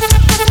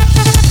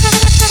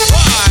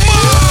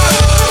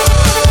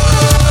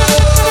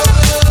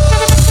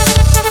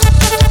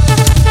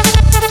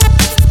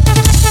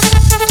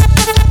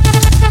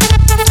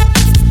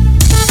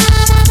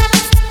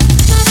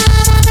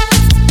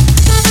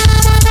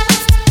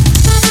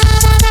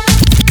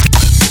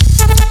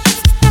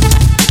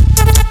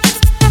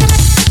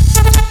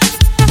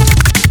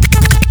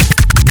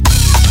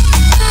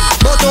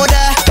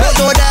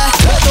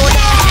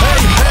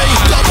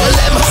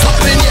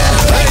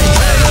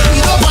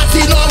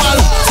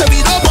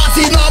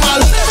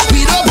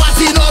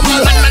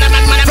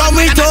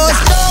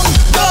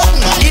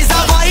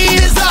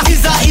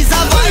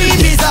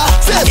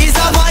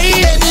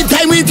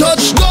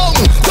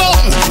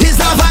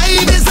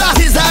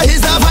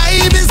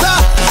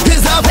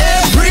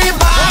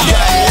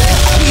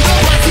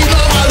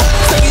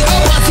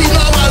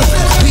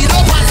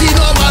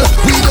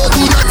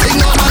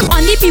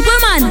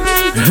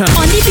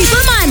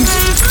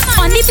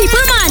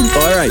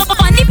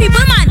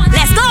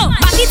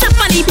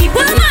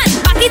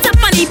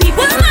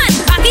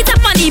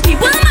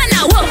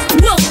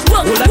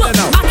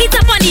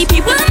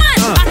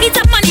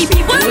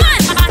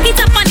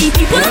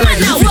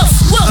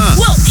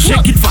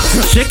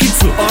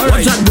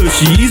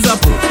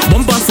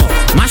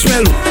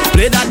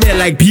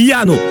 Like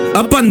piano,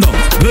 up and down.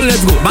 Girl,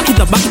 let's go. Back it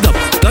up.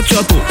 Touch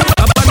your toe.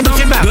 Up and down.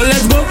 Girl,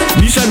 let's go.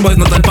 Mission boys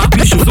not on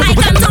papi show. I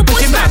got to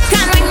push back,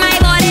 can ring my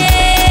body.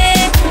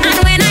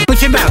 And when I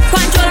push it back,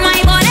 control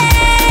my body.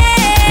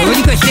 What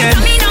the question?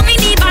 Me no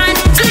mini band.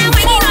 And I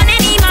win it on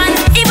any man.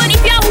 Even if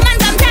your woman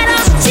come tell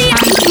us she.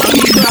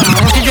 Push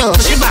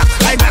it back,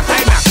 high back.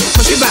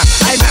 Push it back,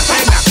 high back.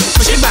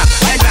 Push it back,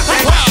 high back.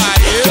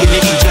 Give me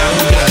the jam,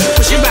 girl.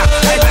 Push it back,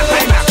 high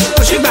back.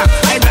 Push it back,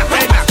 high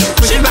back.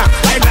 Push it back,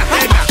 high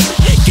back.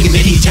 Give me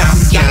the jam,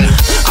 girl.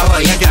 How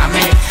are you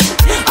jamming?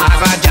 I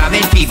have a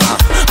jamming fever.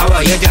 How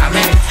are you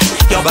jamming?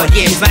 Your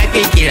body is my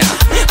painkiller.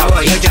 How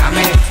are you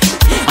jamming?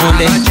 Down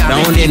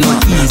there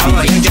not easy. How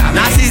are you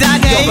jamming? Nassy's a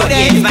day. Your body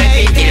is my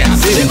painkiller.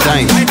 Same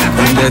time.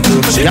 I'm there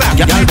too.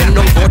 Y'all bend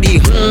down for the.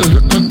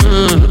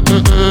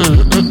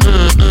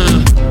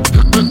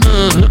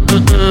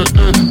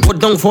 Put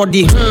down for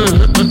the.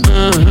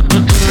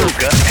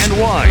 Soca and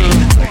wine.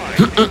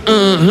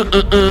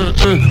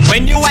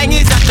 When you wine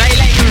is a try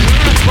like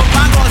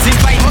Papa goes in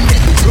fight.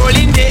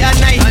 Rolling day and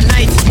night.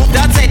 Move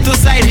that side to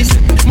side.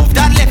 Move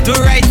that left to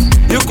right.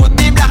 You could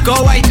be black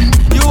or white.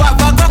 You have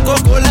a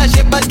Coca-Cola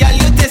shape, but girl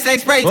you taste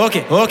like Sprite.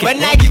 Okay.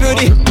 When I give you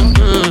the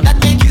that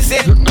make you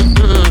say.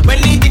 When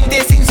leading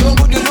tasting so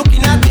good, you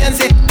looking at me and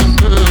say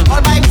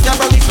all by Mr.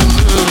 Promise.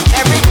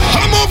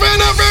 I'm moving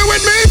every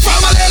with me,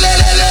 family.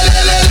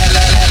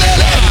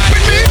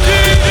 With me.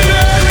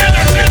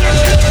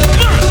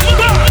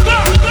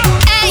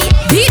 Hey,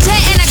 DJ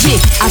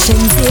Energy.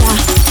 Ashensia.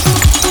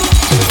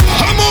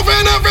 I'm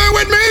moving every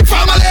with me,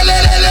 family.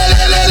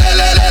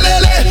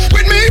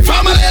 With me,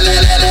 family.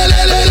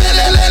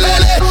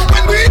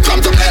 When we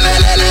come to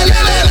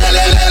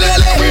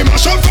we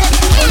mash up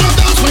on the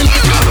dance, we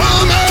like a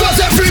hammer. Cause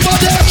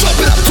everybody chop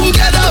it up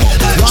together.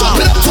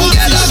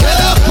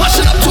 Mash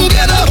it up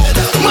together.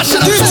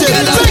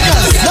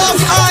 Love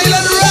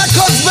Island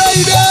Records,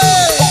 baby.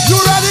 You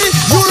ready?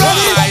 Hold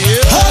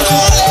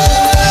on.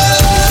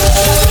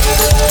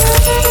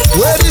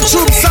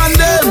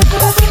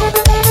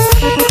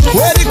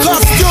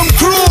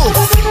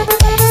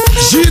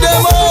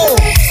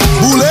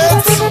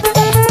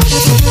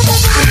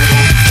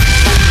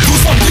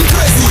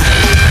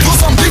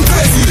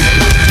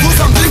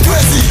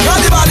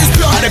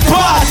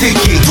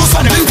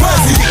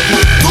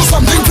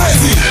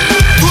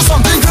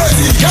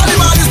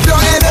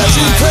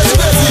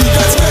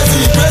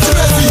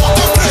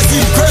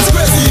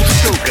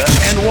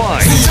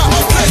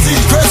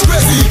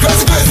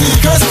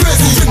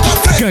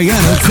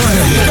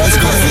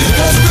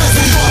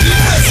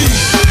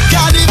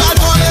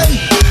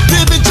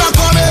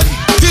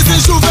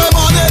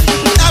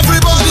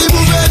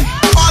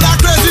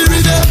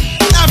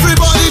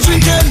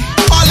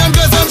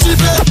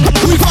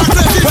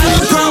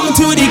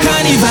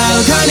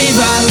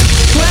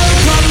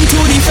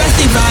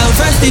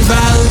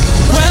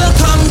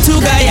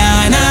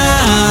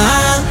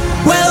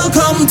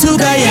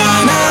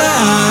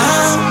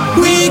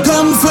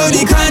 for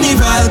the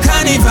carnival,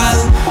 carnival.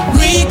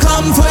 We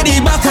come for the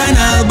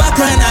bacchanal,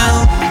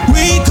 bacchanal.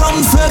 We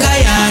come for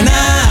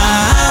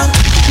Guyana.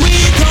 We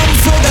come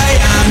for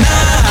Guyana.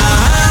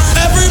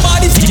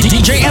 Everybody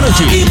DJ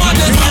Energy. The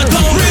madness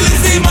hardcore,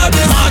 release the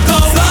madness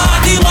hardcore.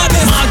 Start the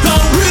madness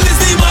hardcore,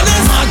 release the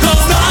madness hardcore.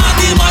 Start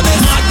the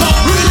madness hardcore,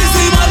 release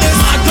the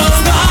madness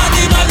hardcore. Start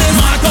the madness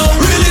hardcore,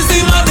 release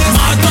the madness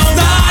hardcore.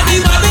 Start the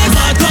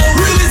madness hardcore,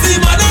 release the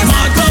madness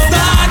hardcore.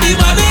 Start the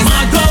madness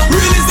hardcore,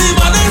 release the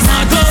madness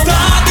hardcore.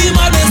 Start the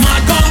madness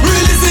hardcore,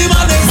 release the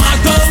madness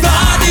hardcore.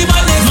 Start the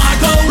madness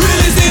hardcore,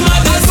 release the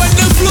madness. When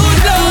the flow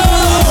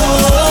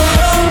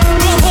down,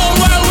 the whole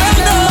world will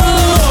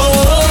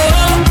know.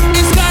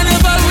 It's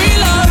carnival we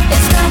love.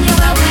 It's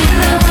carnival we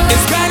love.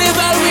 It's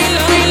carnival we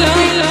love.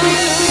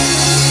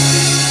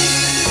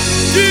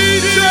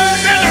 DJ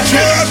Energy.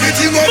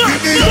 Everything up in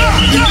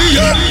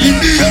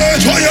the air.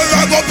 Try your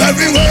rag up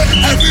everywhere,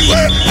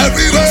 everywhere,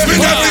 everywhere.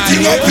 Swing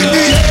everything up in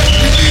the air.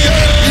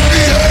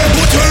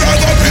 Put your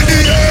rag up in the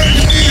air,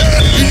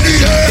 in the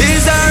air.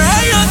 It's a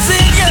riot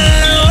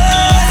singing, oh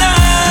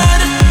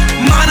Lord.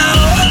 Man, I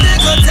hope they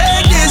could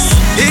take this.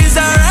 It's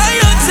a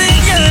riot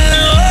singing,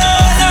 oh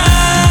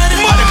Lord.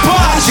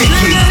 Lord,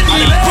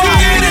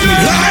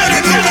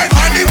 it look like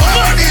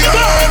pandemonium,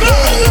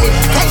 boy.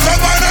 From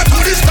Savannah to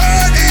the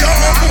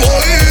stadium,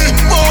 boy.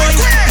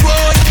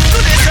 Boy, do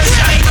this a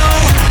shine now.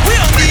 We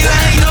on the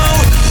line now.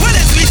 Well,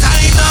 it's me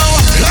time now.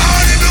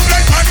 Lord, it look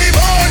like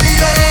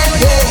pandemonium,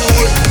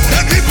 boy. The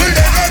people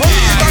never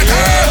give a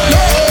damn,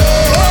 no.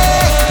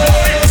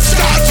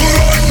 Start to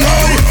run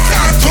now,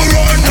 start to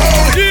run now.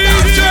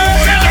 DJ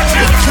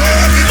Energy. Throw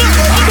everything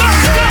up in the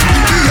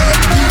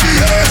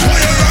air. Throw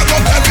your rag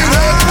up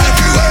everywhere,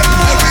 everywhere,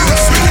 everywhere.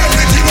 Swing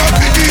everything up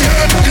in the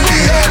air, in the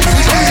air,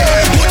 in the air.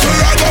 Put your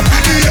rag up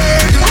in the air,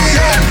 in the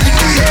air, in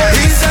the air.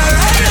 It's a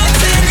riot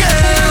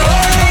singing, oh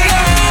Lord.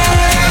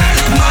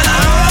 Man, I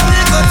hope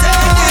they could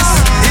take this.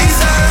 It's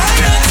a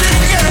riot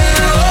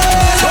singing, oh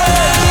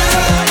Lord.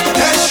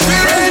 Let's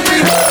crazy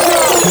people.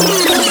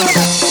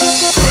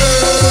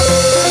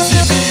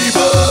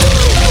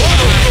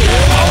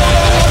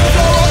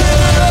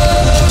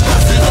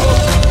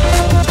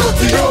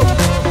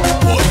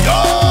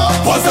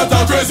 What's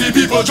that crazy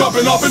people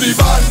jumping up in the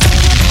van?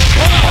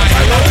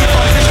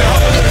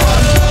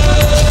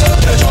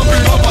 They're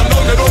jumping up and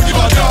down, they don't give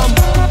a damn.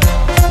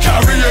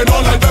 Carrying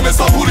on like them is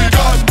some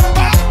hooligan.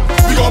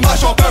 We gon'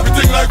 mash up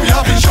everything like we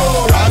have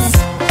insurance,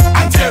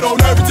 and tear down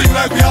everything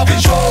like we have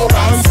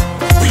insurance.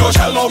 We gon'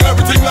 shell down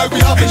everything like we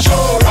have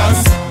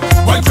insurance.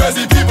 When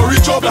crazy people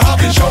reach up, they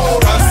have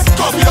insurance,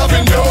 cause we have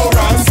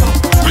endurance.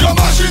 We gon'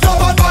 mash it up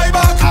and buy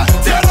back,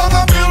 tear down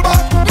and build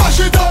back. Mash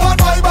it up and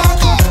buy back,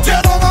 tear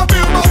down and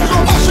build back. We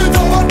gon' mash it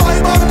up and buy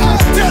back,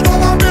 tear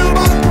down and build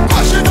back.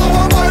 Mash it up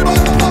and buy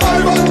back, buy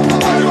back,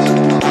 buy back.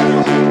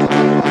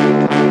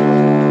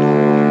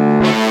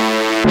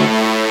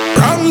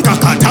 Rang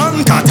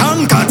kakatang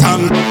katang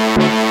katang.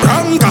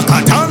 Rang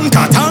kakatang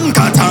katang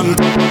katang.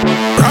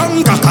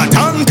 Rang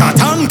kakatang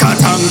katang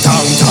katang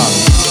tang tang.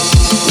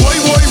 Boy,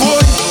 boy,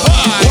 boy.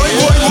 Boy,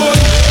 boy, boy.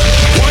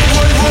 Boy,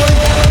 boy, boy.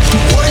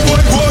 Boy,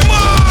 boy, boy.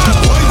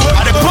 Boy, boy.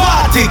 At the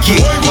party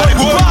kick. Boy, boy,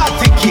 boy.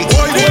 Party kick.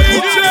 Boy, boy, boy.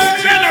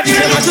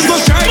 I just go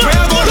strike where I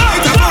go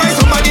light. I find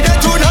somebody there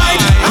tonight.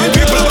 And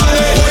people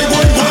ballet. Boy,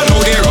 boy, boy. I know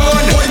they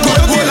run. Turn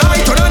up the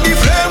light, turn on the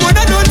flame. When I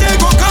don't they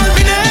go call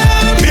me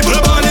name. People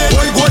ballet.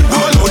 Boy, boy,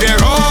 boy. I know they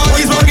run.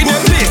 He's walking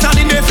them place, stand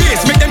in their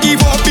face. Make them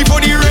give up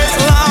before the race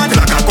land.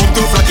 Like I come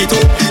to flag it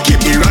up. Keep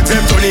the rats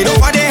them turning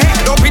over their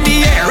head. Up in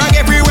the air, rag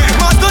everywhere.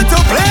 Must go to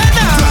play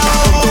now.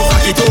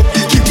 Flag it up.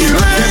 Keep the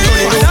rats them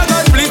turning over.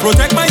 God please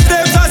protect my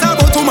steps as I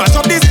go to mash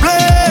up this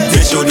place.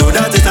 They should know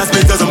that this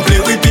aspect doesn't play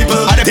with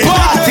people. At the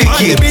party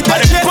kick. At the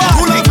party kick.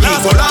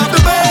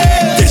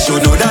 They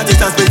should know that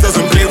this aspect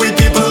doesn't play with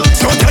people.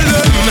 So tell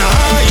them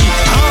I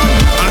am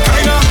a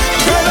kinda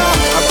better,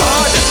 a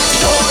bad,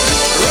 sun,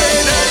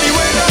 rain, any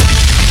weather.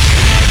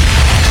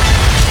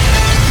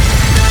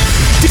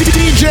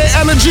 DJ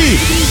Energy.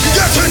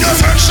 Get in your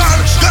section,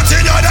 get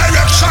in your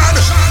direction.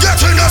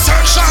 Get in your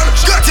section,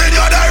 get in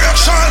your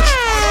direction.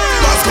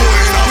 Must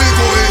going and we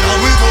going and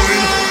we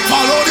going.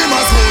 Follow the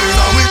must going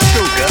and we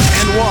Soca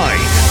and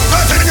wine.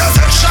 get in your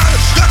section,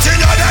 get in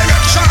your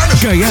direction.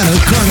 Guyana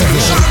Carnival.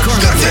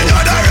 Get in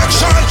your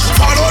direction.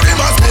 Follow the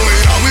must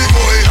going and we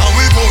going and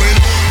we going.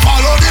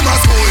 Follow the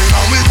must going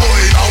and we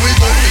going and we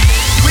going.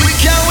 We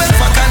can't wait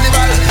for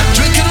carnival.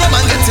 Drinking rum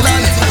and getting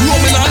on.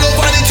 Roaming all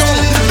over the town.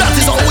 That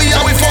is how we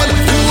are, we fun.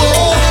 Ooh,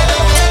 oh,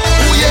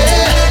 ooh,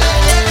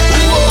 yeah.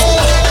 Ooh,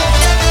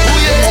 oh, ooh,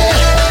 yeah.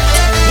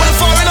 When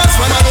foreigners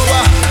from all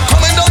over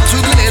coming down to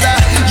Grenada.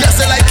 Yes,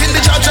 they like in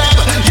the job.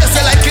 Yes,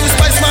 they like in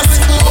Spice Mass.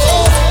 Ooh,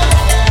 oh,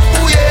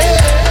 ooh,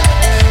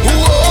 yeah.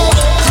 Ooh, oh.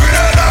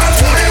 Grenada,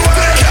 21,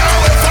 they can't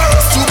wait for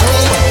us to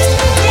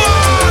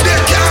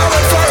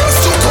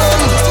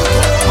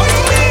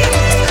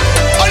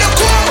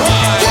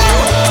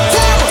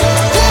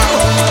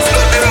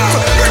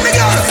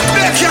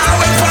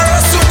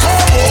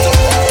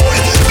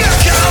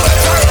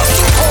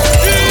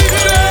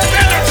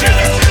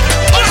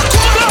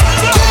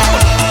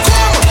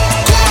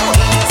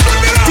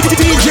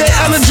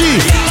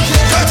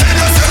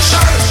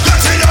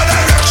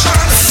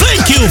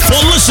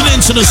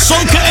to the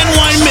Soca and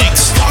Wine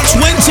Mix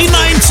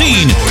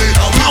 2019,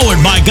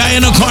 powered by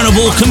Guyana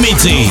Carnival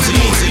Committee.